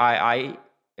 okay, I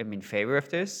am in favor of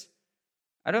this,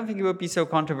 I don't think it would be so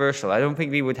controversial. I don't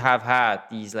think we would have had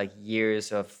these like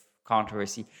years of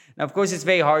controversy. Now, of course, it's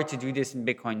very hard to do this in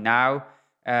Bitcoin now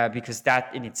because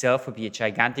that in itself would be a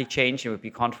gigantic change. It would be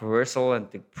controversial and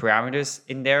the parameters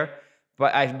in there.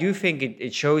 But I do think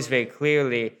it shows very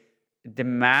clearly the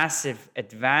massive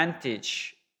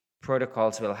advantage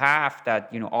protocols will have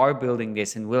that, are building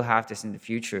this and will have this in the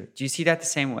future. Do you see that the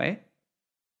same way?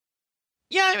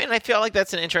 Yeah, I mean, I feel like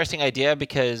that's an interesting idea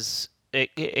because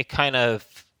it kind of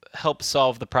helps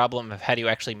solve the problem of how do you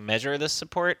actually measure this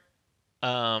support,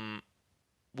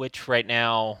 which right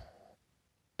now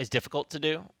is difficult to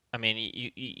do. I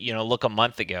mean, you look a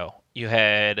month ago, you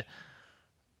had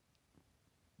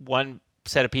one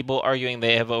set of people arguing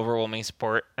they have overwhelming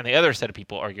support and the other set of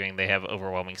people arguing they have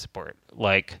overwhelming support.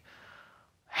 Like,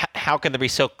 how can there be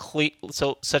such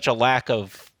a lack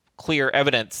of clear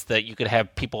evidence that you could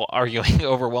have people arguing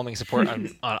overwhelming support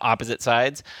on opposite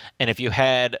sides? And if you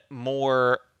had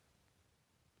more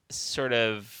sort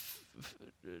of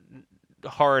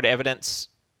hard evidence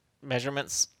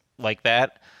measurements like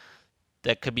that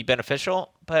could be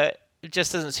beneficial, but it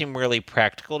just doesn't seem really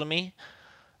practical to me.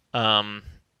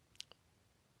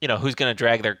 Who's going to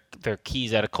drag their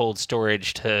keys out of cold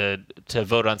storage to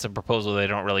vote on some proposal they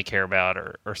don't really care about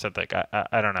or something?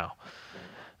 I don't know.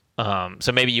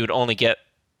 So maybe you would only get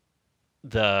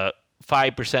the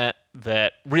 5%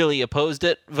 that really opposed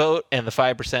it vote and the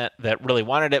 5% that really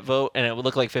wanted it vote, and it would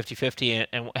look like 50-50.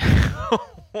 And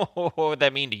what would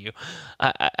that mean to you?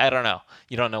 I don't know.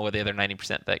 You don't know what the other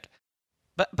 90% think.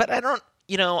 But I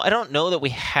don't know that we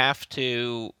have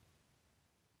to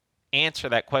answer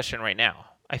that question right now.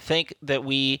 I think that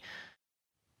we've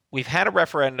had a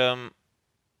referendum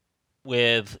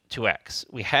with 2x.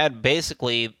 We had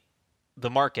basically the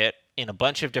market in a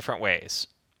bunch of different ways.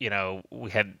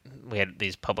 We had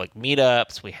these public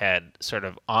meetups, we had sort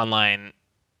of online,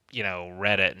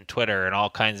 Reddit and Twitter and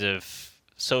all kinds of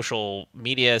social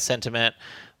media sentiment.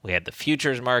 We had the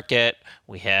futures market,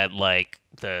 we had like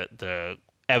the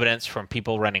evidence from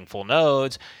people running full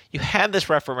nodes. You had this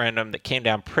referendum that came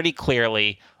down pretty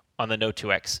clearly on the no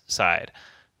 2x side.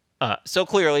 So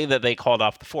clearly that they called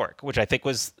off the fork, which I think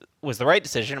was the right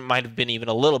decision. It might have been even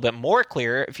a little bit more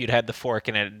clear if you'd had the fork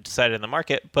and it decided in the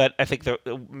market, but I think that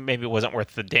maybe it wasn't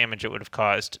worth the damage it would have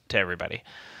caused to everybody.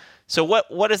 So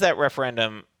what is that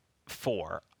referendum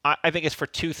for? I think it's for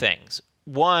two things.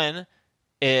 One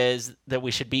is that we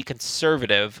should be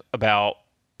conservative about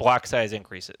block size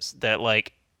increases, that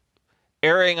like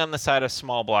erring on the side of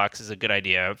small blocks is a good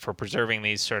idea for preserving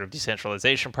these sort of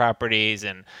decentralization properties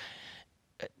and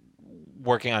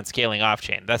working on scaling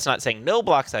off-chain. That's not saying no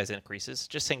block size increases,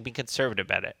 just saying be conservative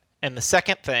about it. And the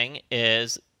second thing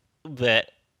is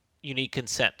that you need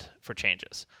consent for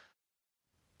changes.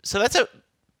 So that's an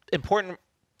important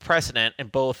precedent in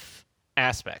both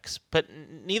aspects, but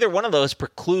neither one of those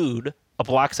preclude a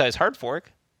block size hard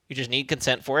fork. You just need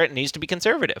consent for it. It needs to be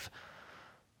conservative.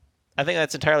 I think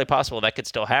that's entirely possible. That could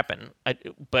still happen.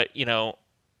 But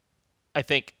I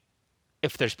think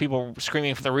if there's people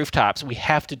screaming from the rooftops, we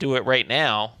have to do it right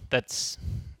now, that's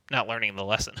not learning the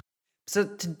lesson. So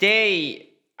today,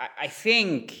 I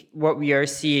think what we are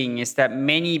seeing is that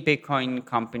many Bitcoin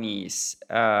companies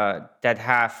that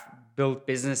have built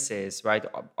businesses, right,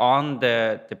 on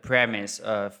the premise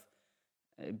of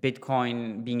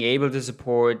Bitcoin being able to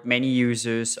support many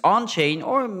users on-chain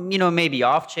or, maybe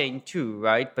off-chain too,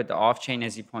 right? But the off-chain,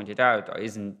 as you pointed out,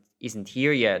 isn't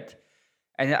here yet.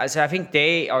 And so I think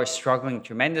they are struggling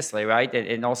tremendously, right?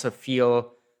 And also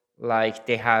feel like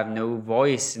they have no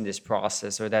voice in this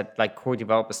process, or that like core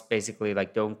developers basically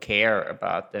like don't care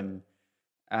about them.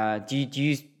 Do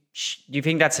you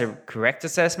think that's a correct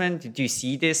assessment? Do you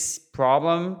see this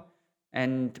problem?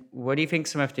 And what do you think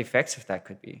some of the effects of that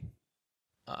could be?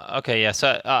 Okay, yeah.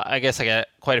 So I guess I got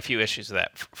quite a few issues with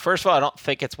that. First of all, I don't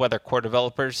think it's whether core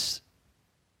developers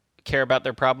care about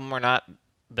their problem or not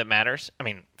that matters. I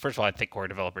mean, first of all, I think core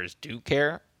developers do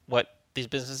care what these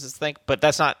businesses think, but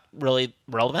that's not really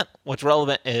relevant. What's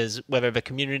relevant is whether the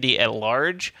community at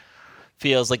large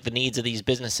feels like the needs of these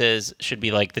businesses should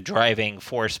be like the driving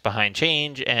force behind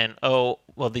change, and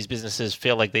these businesses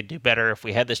feel like they'd do better if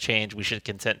we had this change, we should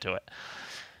consent to it.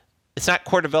 It's not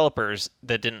core developers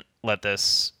that didn't let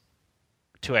this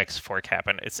 2x fork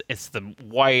happen. It's the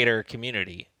wider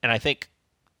community. And I think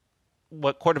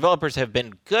what core developers have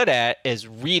been good at is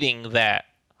reading that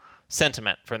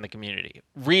sentiment from the community,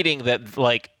 reading that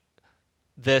like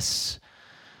this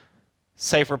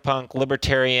cypherpunk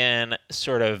libertarian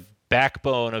sort of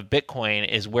backbone of Bitcoin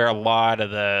is where a lot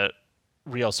of the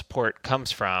real support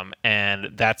comes from,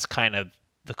 and that's kind of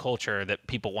the culture that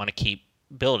people want to keep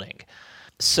building.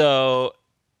 So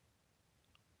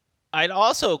I'd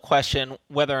also question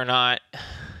whether or not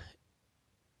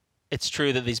it's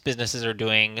true that these businesses are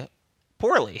doing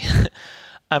poorly.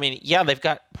 I mean, yeah, they've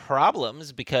got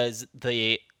problems because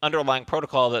the underlying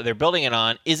protocol that they're building it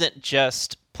on isn't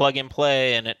just plug and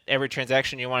play, and every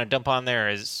transaction you want to dump on there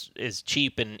is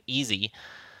cheap and easy.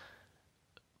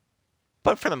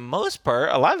 But for the most part,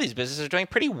 a lot of these businesses are doing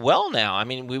pretty well now. I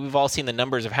mean, we've all seen the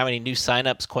numbers of how many new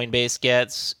signups Coinbase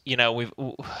gets.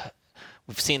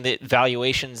 We've seen the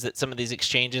valuations that some of these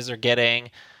exchanges are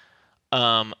getting.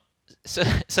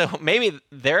 So maybe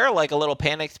they're like a little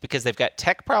panicked because they've got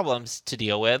tech problems to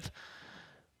deal with.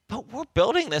 But we're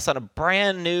building this on a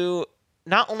brand new,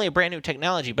 not only a brand new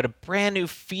technology, but a brand new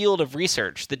field of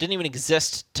research that didn't even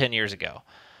exist 10 years ago.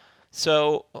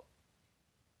 So,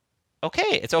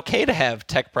 okay, it's okay to have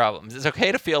tech problems. It's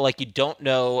okay to feel like you don't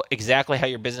know exactly how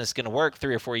your business is going to work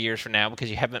 3 or 4 years from now because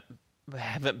you haven't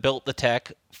built the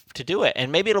tech to do it.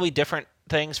 And maybe it'll be different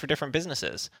things for different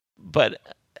businesses. But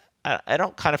I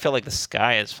don't kind of feel like the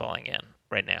sky is falling in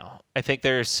right now. I think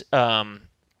there's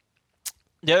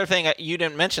the other thing, you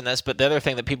didn't mention this, but the other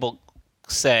thing that people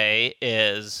say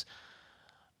is,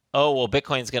 oh, well,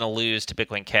 Bitcoin's going to lose to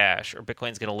Bitcoin Cash, or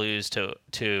Bitcoin's going to lose to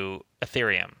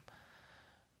Ethereum.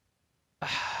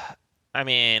 I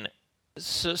mean,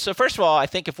 So first of all, I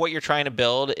think if what you're trying to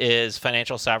build is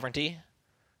financial sovereignty,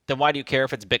 then why do you care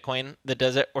if it's Bitcoin that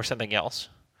does it or something else?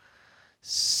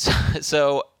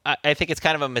 So I think it's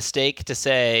kind of a mistake to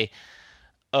say,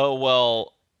 oh,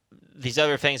 well, these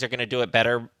other things are going to do it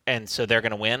better, and so they're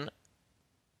going to win.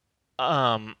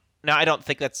 Now, I don't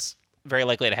think that's very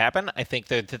likely to happen. I think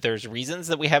that there's reasons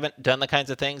that we haven't done the kinds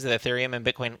of things that Ethereum and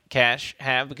Bitcoin Cash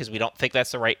have because we don't think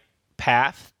that's the right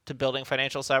path to building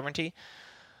financial sovereignty.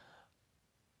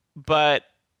 But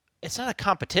it's not a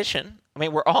competition. I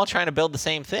mean, we're all trying to build the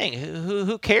same thing.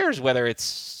 Who cares whether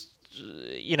it's,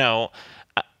 it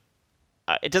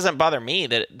doesn't bother me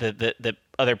that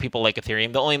other people like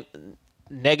Ethereum. The only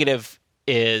negative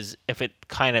is if it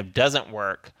kind of doesn't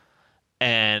work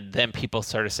and then people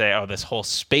sort of say, oh, this whole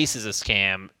space is a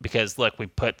scam because, look, we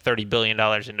put $30 billion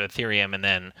into Ethereum and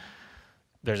then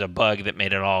there's a bug that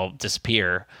made it all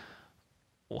disappear.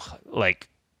 Like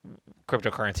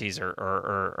cryptocurrencies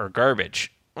are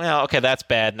garbage. Well, okay, that's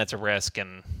bad and that's a risk.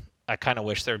 And I kind of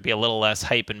wish there would be a little less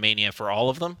hype and mania for all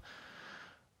of them.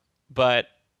 But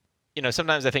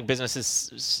sometimes I think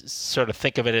businesses sort of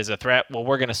think of it as a threat. Well,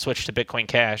 we're going to switch to Bitcoin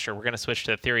Cash or we're going to switch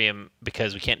to Ethereum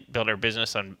because we can't build our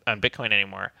business on Bitcoin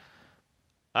anymore.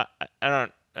 I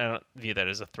don't view that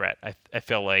as a threat. I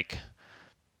feel like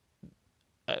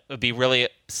it would be really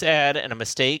sad and a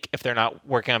mistake if they're not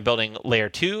working on building layer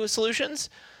 2 solutions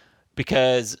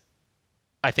because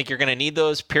I think you're going to need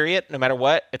those, period, no matter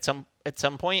what, at some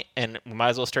point, and we might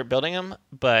as well start building them.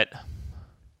 But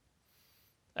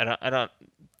I don't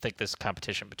think there's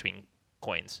competition between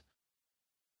coins.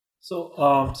 So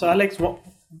Alex,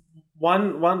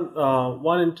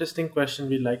 one interesting question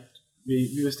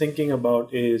we was thinking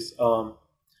about is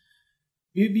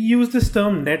we use this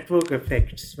term network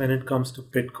effects when it comes to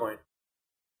Bitcoin,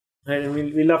 right? And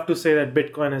we love to say that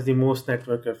Bitcoin has the most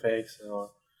network effects,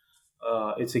 or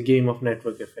it's a game of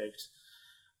network effects.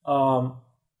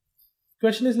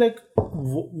 Question is like,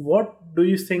 what do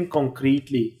you think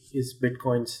concretely is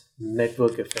Bitcoin's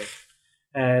network effect?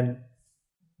 And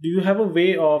do you have a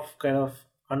way of kind of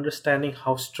understanding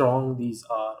how strong these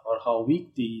are or how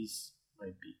weak these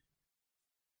might be?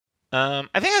 I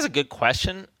think that's a good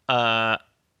question. I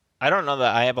don't know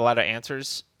that I have a lot of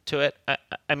answers to it.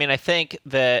 I mean, I think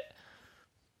that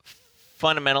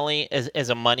fundamentally as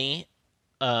a money,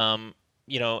 anything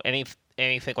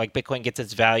like Bitcoin gets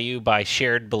its value by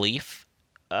shared belief.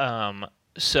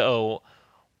 So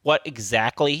what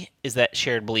exactly is that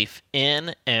shared belief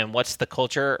in, and what's the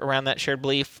culture around that shared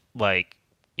belief? Like,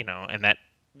 and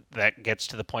that gets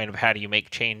to the point of how do you make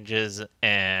changes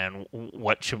and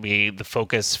what should be the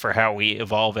focus for how we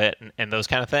evolve it and those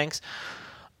kind of things.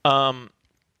 But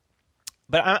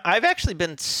I've actually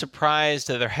been surprised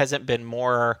that there hasn't been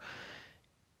more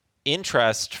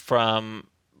interest from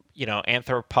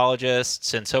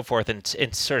anthropologists and so forth in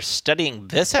sort of studying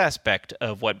this aspect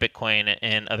of what Bitcoin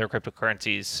and other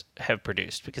cryptocurrencies have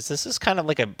produced, because this is kind of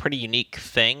like a pretty unique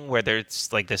thing where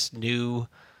there's like this new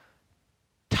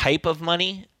type of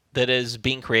money that is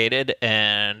being created,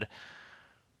 and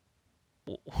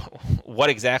what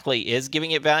exactly is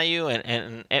giving it value,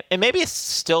 and maybe it's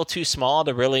still too small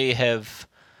to really have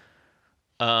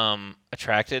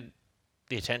attracted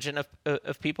the attention of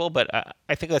people, but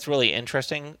I think that's a really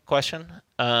interesting question.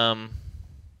 One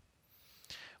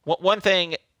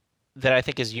thing that I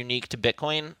think is unique to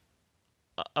Bitcoin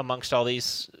amongst all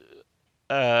these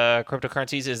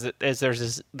cryptocurrencies is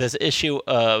there's this issue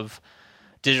of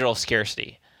digital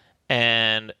scarcity,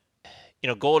 and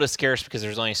gold is scarce because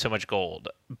there's only so much gold,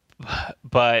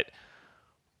 but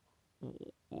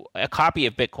a copy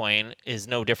of Bitcoin is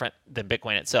no different than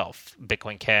Bitcoin itself,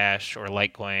 Bitcoin Cash or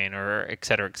Litecoin or et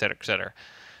cetera, et cetera, et cetera.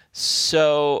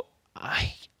 So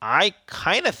I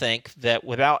kind of think that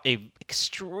without a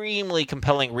extremely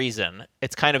compelling reason,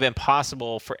 it's kind of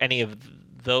impossible for any of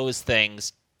those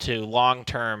things to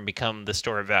long-term become the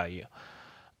store of value.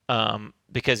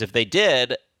 Because if they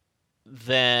did,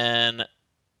 then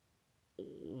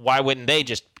why wouldn't they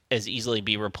just as easily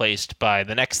be replaced by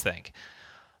the next thing?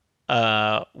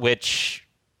 Which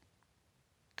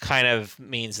kind of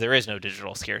means there is no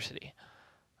digital scarcity.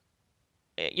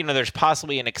 There's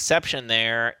possibly an exception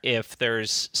there if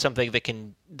there's something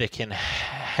that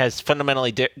has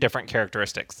fundamentally different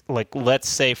characteristics. Like, let's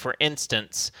say, for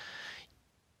instance,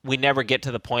 we never get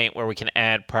to the point where we can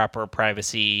add proper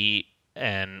privacy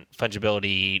and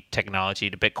fungibility technology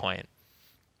to Bitcoin.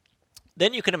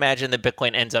 Then you can imagine that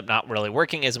Bitcoin ends up not really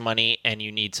working as money, and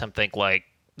you need something like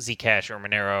Zcash or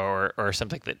Monero or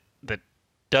something that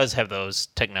does have those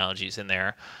technologies in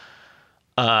there.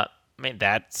 I mean,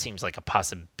 that seems like a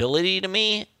possibility to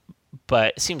me,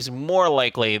 but it seems more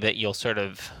likely that you'll sort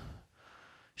of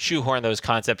shoehorn those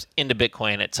concepts into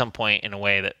Bitcoin at some point in a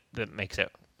way that makes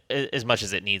it as much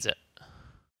as it needs it.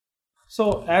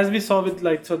 So as we saw with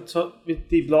with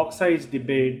the block size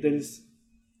debate, there is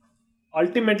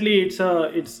ultimately it's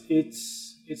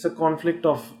a conflict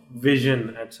of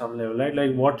vision at some level, right?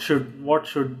 Like what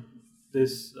should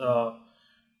this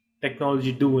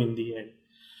technology do in the end?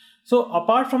 So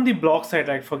apart from the block size,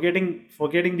 like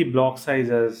forgetting the block size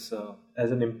as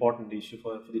an important issue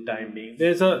for the time being,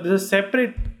 there's a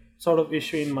separate sort of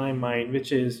issue in my mind,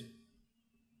 which is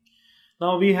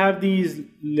now we have these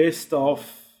list of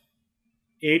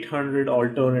 800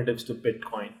 alternatives to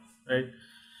Bitcoin, right?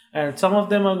 And some of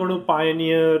them are going to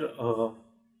pioneer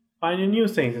new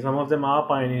things. And some of them are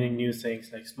pioneering new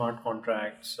things like smart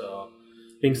contracts,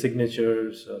 link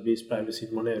signatures, base privacy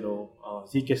in Monero,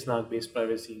 zk-SNARK based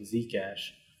privacy in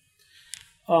Zcash.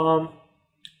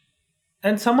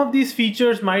 And some of these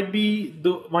features might be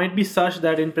such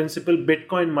that in principle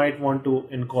Bitcoin might want to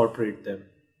incorporate them,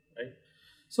 right?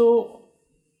 So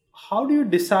how do you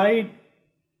decide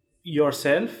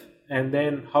yourself, and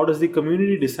then how does the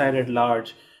community decide at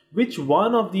large which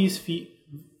one of these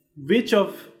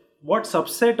what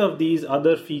subset of these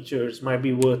other features might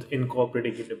be worth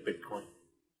incorporating into Bitcoin?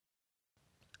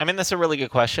 I mean, that's a really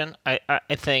good question. I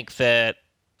think that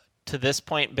to this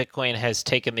point, Bitcoin has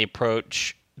taken the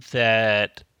approach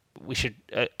that we should,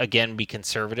 again, be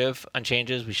conservative on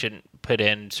changes. We shouldn't put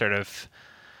in sort of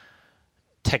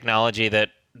technology that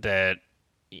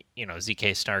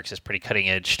zk-SNARKs is pretty cutting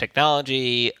edge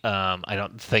technology. I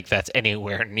don't think that's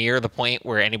anywhere near the point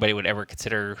where anybody would ever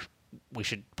consider we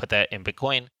should put that in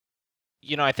Bitcoin.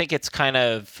 I think it's kind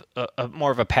of a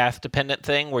more of a path dependent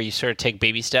thing where you sort of take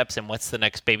baby steps, and what's the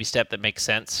next baby step that makes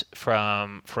sense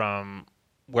from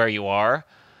where you are.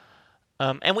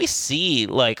 And we see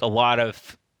like a lot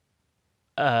of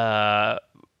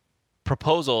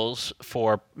proposals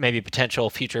for maybe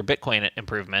potential future Bitcoin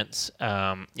improvements.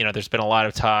 There's been a lot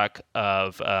of talk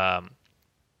of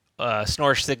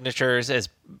Schnorr signatures as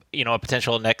a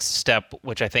potential next step,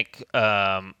 which I think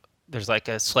there's like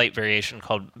a slight variation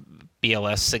called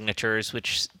BLS signatures,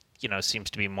 which seems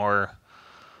to be more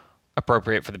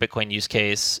appropriate for the Bitcoin use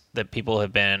case that people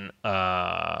have been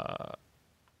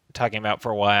talking about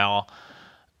for a while.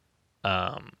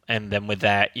 And then with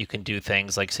that, you can do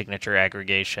things like signature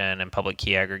aggregation and public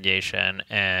key aggregation.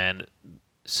 And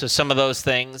so some of those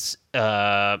things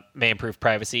may improve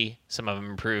privacy. Some of them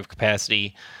improve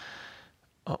capacity.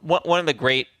 One of the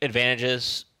great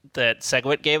advantages that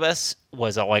SegWit gave us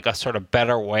was a sort of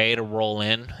better way to roll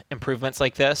in improvements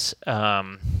like this.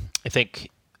 I think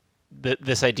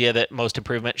this idea that most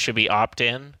improvements should be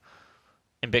opt-in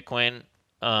in Bitcoin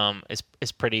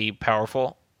is pretty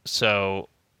powerful. So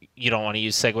you don't want to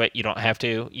use SegWit, you don't have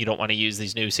to. You don't want to use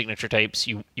these new signature types,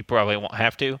 you probably won't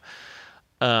have to.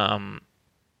 But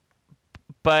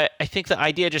I think the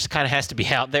idea just kind of has to be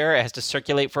out there. It has to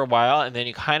circulate for a while, and then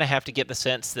you kind of have to get the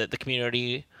sense that the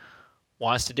community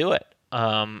wants to do it.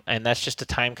 And that's just a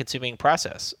time-consuming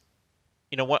process.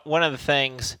 One of the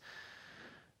things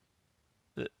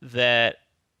that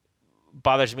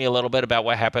bothers me a little bit about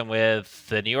what happened with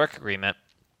the New York agreement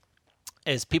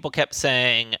is people kept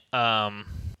saying, well,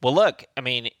 look, I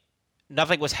mean,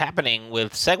 nothing was happening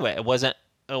with SegWit. It wasn't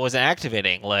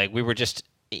activating. Like, we were just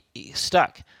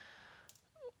stuck.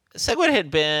 SegWit had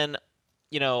been,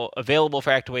 available for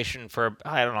activation for,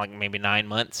 I don't know, like maybe 9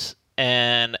 months.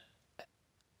 And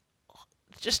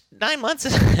just 9 months,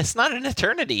 it's not an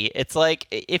eternity. It's like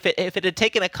if it had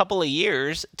taken a couple of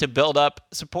years to build up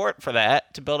support for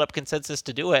that, to build up consensus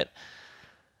to do it,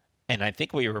 and I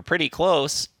think we were pretty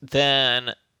close,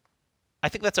 then I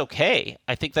think that's okay.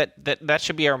 I think that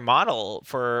should be our model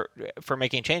for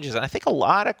making changes. And I think a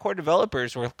lot of core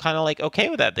developers were kind of like okay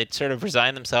with that. They'd sort of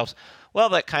resign themselves. Well,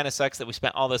 that kind of sucks that we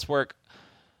spent all this work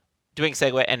doing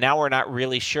SegWit, and now we're not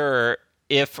really sure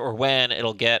if or when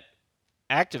it'll get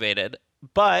activated.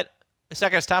 But it's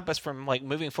not going to stop us from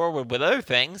moving forward with other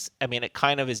things. I mean, it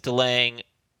kind of is delaying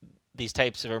these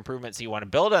types of improvements that you want to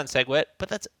build on SegWit,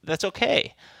 but that's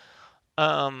okay.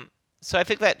 So I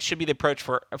think that should be the approach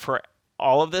for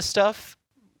all of this stuff,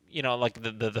 like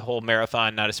the whole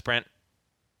marathon, not a sprint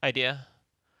idea.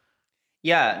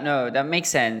 Yeah, no, that makes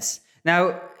sense.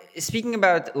 Now, speaking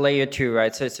about layer 2,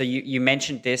 right? So you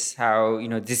mentioned this, how,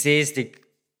 this is the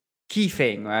key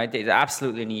thing, right? It's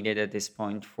absolutely needed at this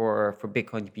point for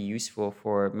Bitcoin to be useful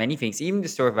for many things, even the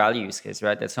store value use case,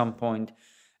 right? At some point,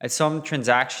 at some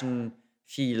transaction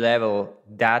fee level,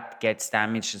 that gets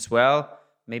damaged as well.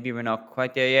 Maybe we're not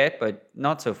quite there yet, but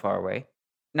not so far away.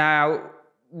 Now,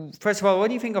 first of all, what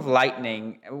do you think of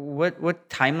Lightning? What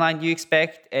timeline do you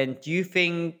expect? And do you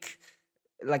think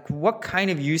like what kind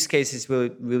of use cases will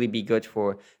it really be good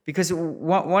for? Because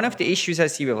one of the issues I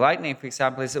see with Lightning, for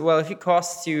example, is that, well, if it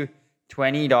costs you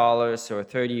 $20 or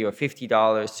 $30 or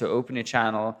 $50 to open a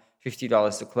channel,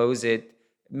 $50 to close it,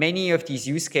 many of these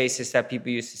use cases that people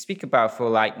used to speak about for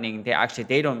Lightning, they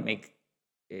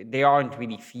aren't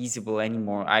really feasible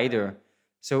anymore either.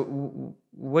 So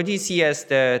what do you see as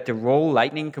the role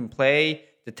Lightning can play,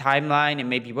 the timeline, and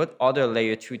maybe what other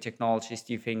layer 2 technologies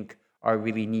do you think are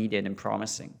really needed and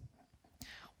promising?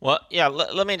 Well, yeah,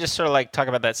 let me just sort of like talk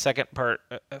about that second part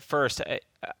first.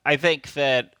 I think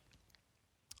that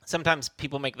sometimes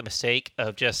people make the mistake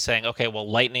of just saying, okay, well,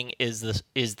 Lightning is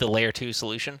the layer 2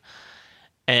 solution.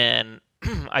 And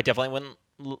I definitely wouldn't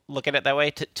look at it that way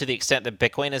to the extent that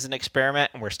Bitcoin is an experiment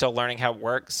and we're still learning how it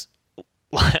works.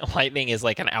 Lightning is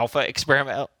like an alpha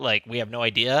experiment. Like, we have no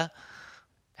idea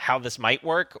how this might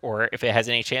work or if it has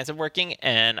any chance of working.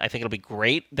 And I think it'll be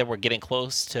great that we're getting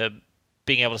close to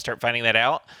being able to start finding that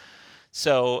out.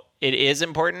 So it is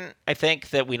important, I think,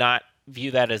 that we not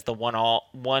view that as the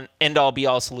one end all be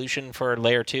all solution for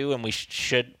layer 2, and we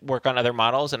should work on other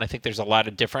models. And I think there's a lot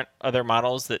of different other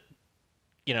models that,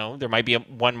 there might be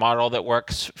one model that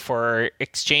works for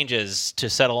exchanges to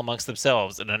settle amongst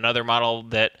themselves, and another model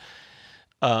that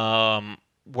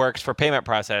works for payment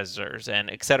processors, and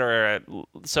et cetera.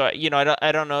 So,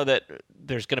 I don't know that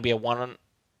there's going to be a one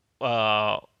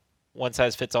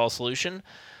size fits all solution.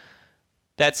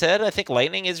 That said, I think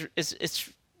Lightning is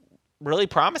really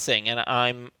promising, and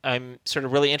I'm sort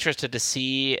of really interested to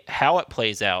see how it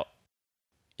plays out.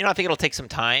 I think it'll take some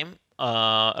time.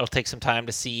 It'll take some time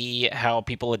to see how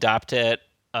people adopt it.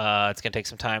 It's going to take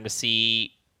some time to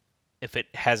see if it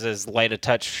has as light a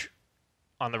touch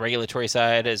on the regulatory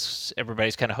side as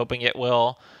everybody's kind of hoping it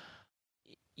will.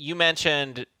 You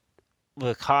mentioned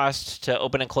the cost to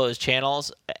open and close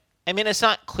channels. I mean, it's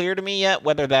not clear to me yet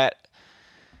whether that...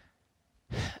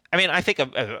 I think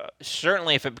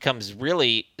certainly if it becomes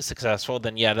really successful,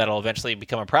 then yeah, that'll eventually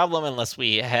become a problem unless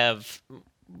we have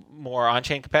more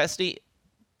on-chain capacity.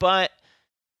 But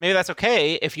maybe that's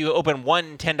okay if you open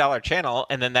one $10 channel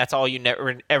and then that's all you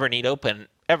never ever need open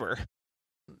ever.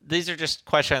 These are just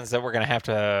questions that we're going to have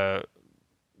to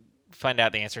find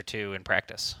out the answer to in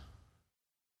practice.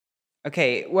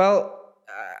 Okay, well,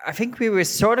 I think we were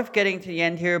sort of getting to the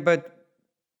end here, but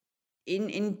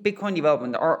in Bitcoin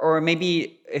development, or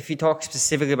maybe if you talk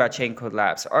specifically about Chaincode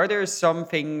Labs, are there some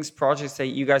projects that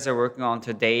you guys are working on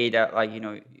today that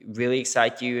really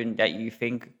excite you and that you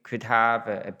think could have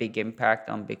a big impact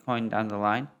on Bitcoin down the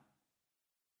line?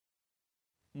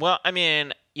 Well,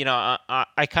 I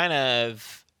kind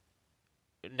of,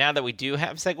 now that we do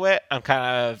have SegWit, I'm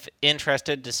kind of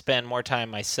interested to spend more time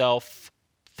myself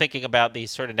thinking about these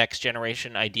sort of next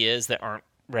generation ideas that aren't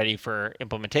ready for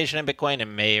implementation in Bitcoin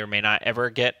and may or may not ever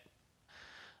get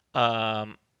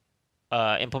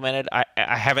implemented. I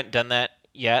haven't done that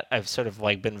yet. I've sort of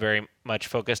been very much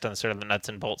focused on sort of the nuts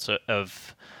and bolts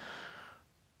of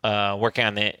working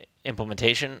on the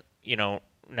implementation.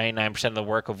 99% of the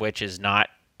work of which is not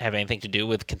have anything to do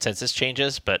with consensus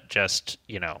changes, but just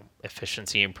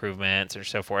efficiency improvements or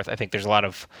so forth. I think there's a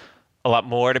lot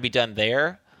more to be done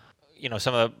there.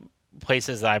 Some of the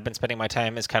places that I've been spending my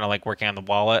time is kind of like working on the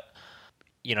wallet.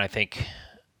 I think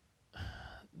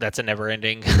that's a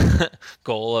never-ending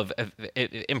goal of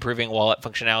improving wallet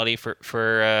functionality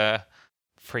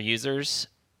for users.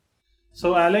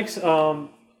 So, Alex, the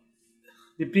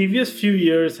previous few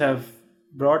years have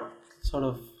brought sort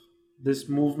of this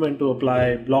movement to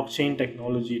apply blockchain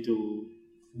technology to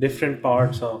different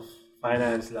parts of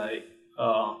finance, like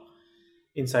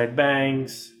inside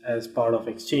banks, as part of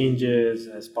exchanges,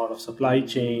 as part of supply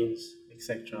chains,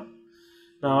 etc.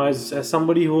 Now, as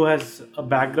somebody who has a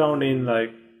background in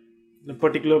a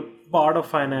particular part of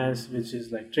finance, which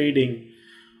is like trading,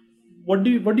 what do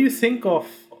you think of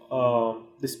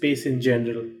the space in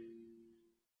general?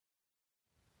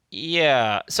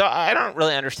 Yeah, so I don't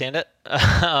really understand it.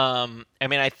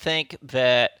 I think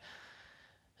that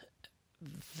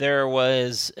there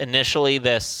was initially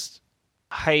this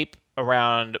hype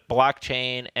around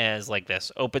blockchain as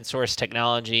this open source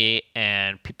technology,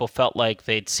 and people felt like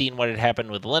they'd seen what had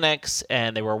happened with Linux,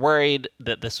 and they were worried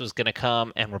that this was going to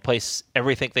come and replace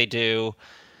everything they do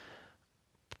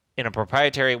in a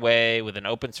proprietary way with an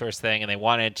open source thing, and they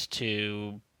wanted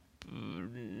to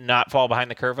not fall behind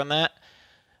the curve on that.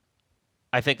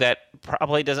 I think that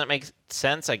probably doesn't make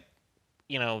sense.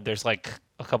 There's a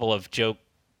couple of joke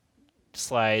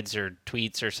slides or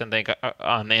tweets or something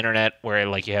on the internet where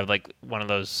you have one of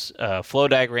those flow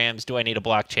diagrams. Do I need a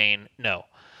blockchain? No.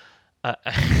 I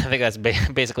think that's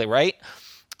basically right.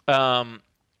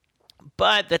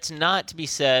 But that's not to be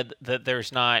said that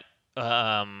there's not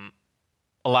a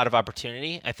lot of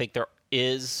opportunity. I think there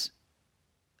is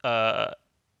out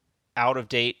of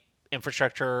date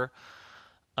infrastructure,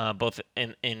 both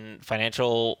in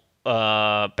financial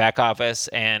back office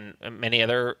and many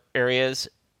other areas.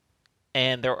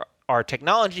 And there are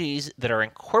technologies that are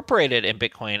incorporated in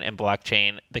Bitcoin and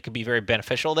blockchain that could be very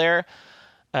beneficial there.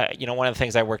 One of the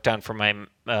things I worked on for my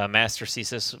master's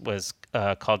thesis was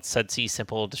called SUDSI,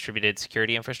 Simple Distributed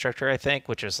Security Infrastructure, I think,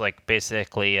 which is like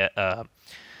basically a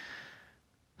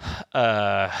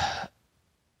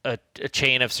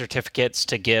chain of certificates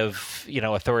to give,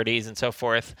 authorities and so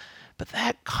forth. But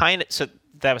so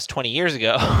that was 20 years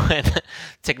ago, and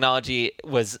technology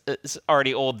was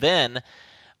already old then.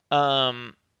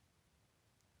 A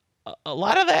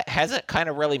lot of that hasn't kind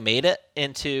of really made it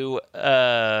into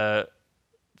the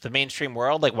mainstream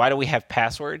world. Like, why do we have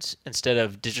passwords instead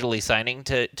of digitally signing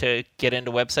to get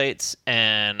into websites?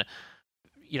 And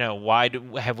why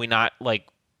have we not like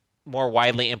more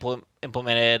widely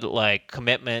implemented like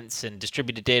commitments and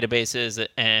distributed databases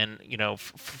and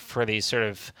for these sort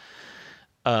of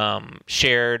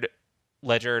shared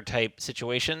ledger type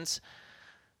situations?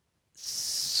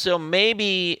 So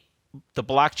maybe the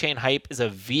blockchain hype is a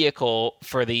vehicle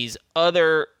for these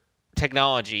other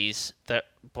technologies that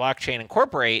blockchain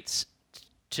incorporates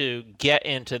to get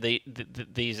into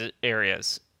these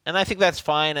areas. And I think that's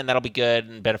fine, and that'll be good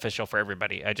and beneficial for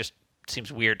everybody. It just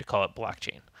seems weird to call it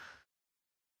blockchain.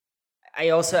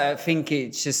 I think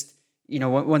it's just,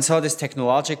 one saw this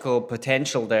technological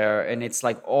potential there, and it's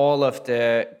like all of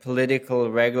the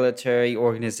political, regulatory,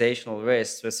 organizational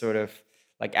risks were sort of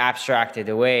like abstracted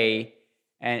away.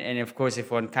 And of course, if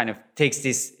one kind of takes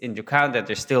this into account that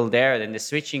they're still there, then the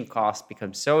switching cost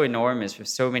becomes so enormous with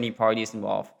so many parties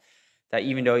involved that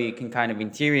even though you can kind of in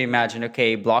theory imagine,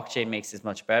 okay, blockchain makes this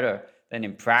much better, then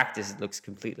in practice it looks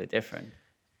completely different.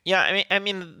 Yeah, I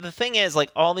mean, the thing is, like,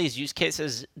 all these use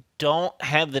cases don't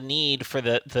have the need for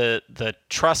the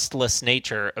trustless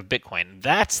nature of Bitcoin.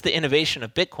 That's the innovation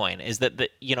of Bitcoin, is that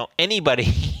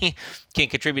anybody can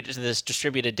contribute to this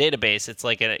distributed database. It's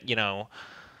like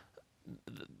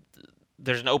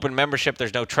there's an open membership.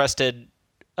 There's no trusted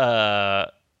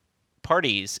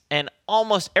parties, and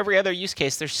almost every other use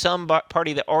case, there's some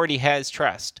party that already has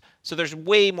trust. So there's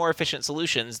way more efficient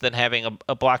solutions than having a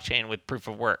blockchain with proof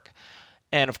of work.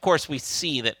 And of course, we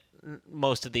see that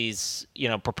most of these,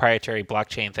 proprietary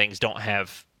blockchain things don't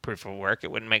have proof of work.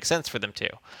 It wouldn't make sense for them to.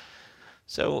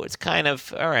 So it's kind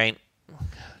of, all right,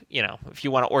 if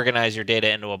you want to organize your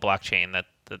data into a blockchain,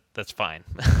 that's fine.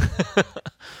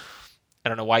 I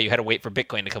don't know why you had to wait for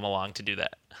Bitcoin to come along to do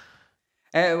that.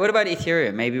 What about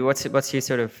Ethereum? Maybe what's your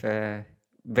sort of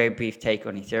very brief take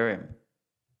on Ethereum?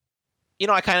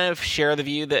 I kind of share the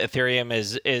view that Ethereum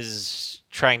is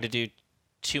trying to do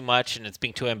too much, and it's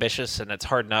being too ambitious, and it's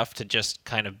hard enough to just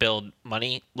kind of build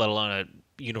money, let alone a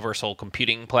universal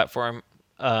computing platform.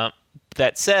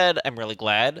 That said, I'm really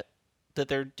glad that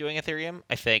they're doing Ethereum.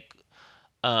 I think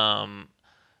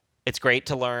it's great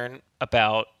to learn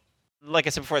about, like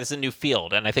I said before, this is a new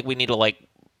field, and I think we need to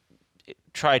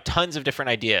try tons of different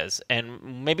ideas,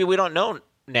 and maybe we don't know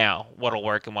now what'll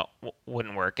work and what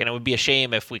wouldn't work, and it would be a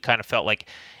shame if we kind of felt like,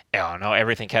 oh no,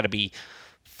 everything had to be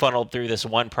funneled through this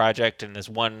one project and this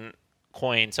one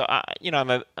coin. So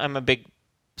I'm a big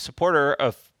supporter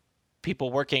of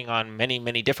people working on many,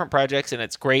 many different projects, and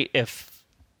it's great if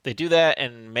they do that,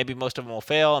 and maybe most of them will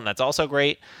fail, and that's also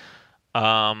great.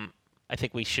 I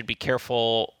think we should be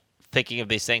careful thinking of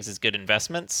these things as good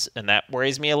investments, and that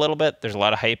worries me a little bit. There's a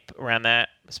lot of hype around that,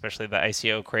 especially the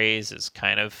ICO craze is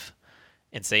kind of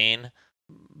insane,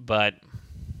 but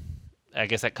I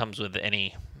guess that comes with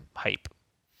any hype.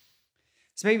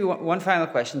 So maybe one final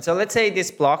question. So let's say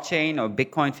this blockchain or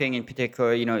Bitcoin thing in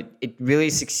particular, it really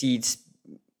succeeds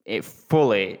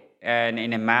fully and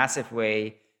in a massive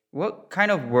way. What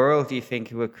kind of world do you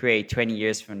think it will create 20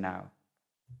 years from now?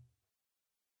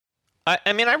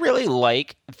 I mean, I really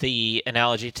like the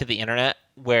analogy to the internet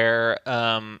where,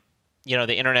 the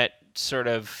internet sort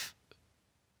of,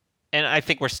 and I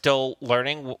think we're still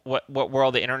learning what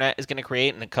world the internet is going to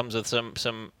create, and it comes with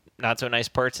some not so nice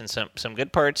parts and some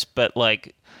good parts, but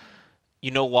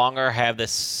you no longer have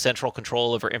this central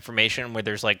control over information where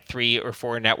there's 3 or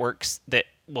 4 networks that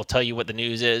will tell you what the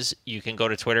news is. You can go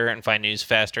to Twitter and find news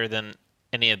faster than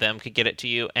any of them could get it to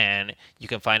you, and you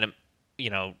can find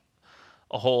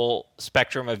a whole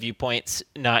spectrum of viewpoints,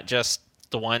 not just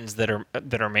the ones that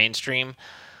are mainstream.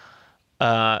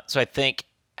 So I think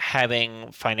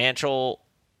having financial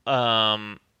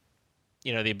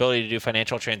the ability to do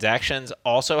financial transactions,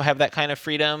 also have that kind of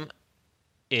freedom,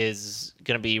 is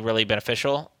going to be really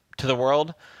beneficial to the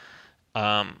world.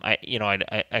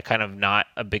 I kind of not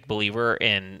a big believer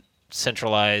in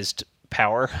centralized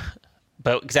power,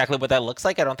 but exactly what that looks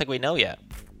like, I don't think we know yet.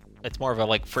 It's more of a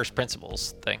like first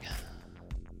principles thing.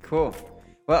 Cool.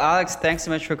 Well, Alex, thanks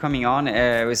so much for coming on.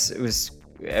 It was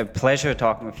a pleasure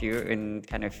talking with you and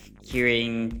kind of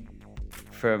hearing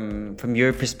from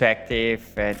your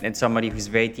perspective and somebody who's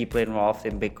very deeply involved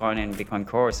in Bitcoin and Bitcoin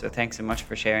Core. So thanks so much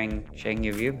for sharing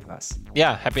your view with us.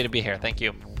 Yeah, happy to be here. Thank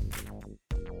you.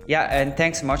 Yeah, and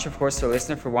thanks so much, of course, to the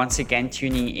listener for once again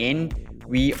tuning in.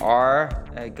 We are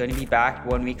going to be back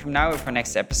 1 week from now with our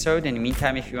next episode. In the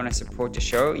meantime, if you want to support the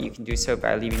show, you can do so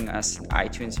by leaving us an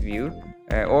iTunes review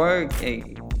or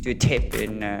do a tip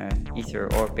in Ether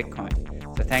or Bitcoin.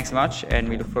 So thanks so much, and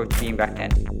we look forward to being back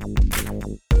then.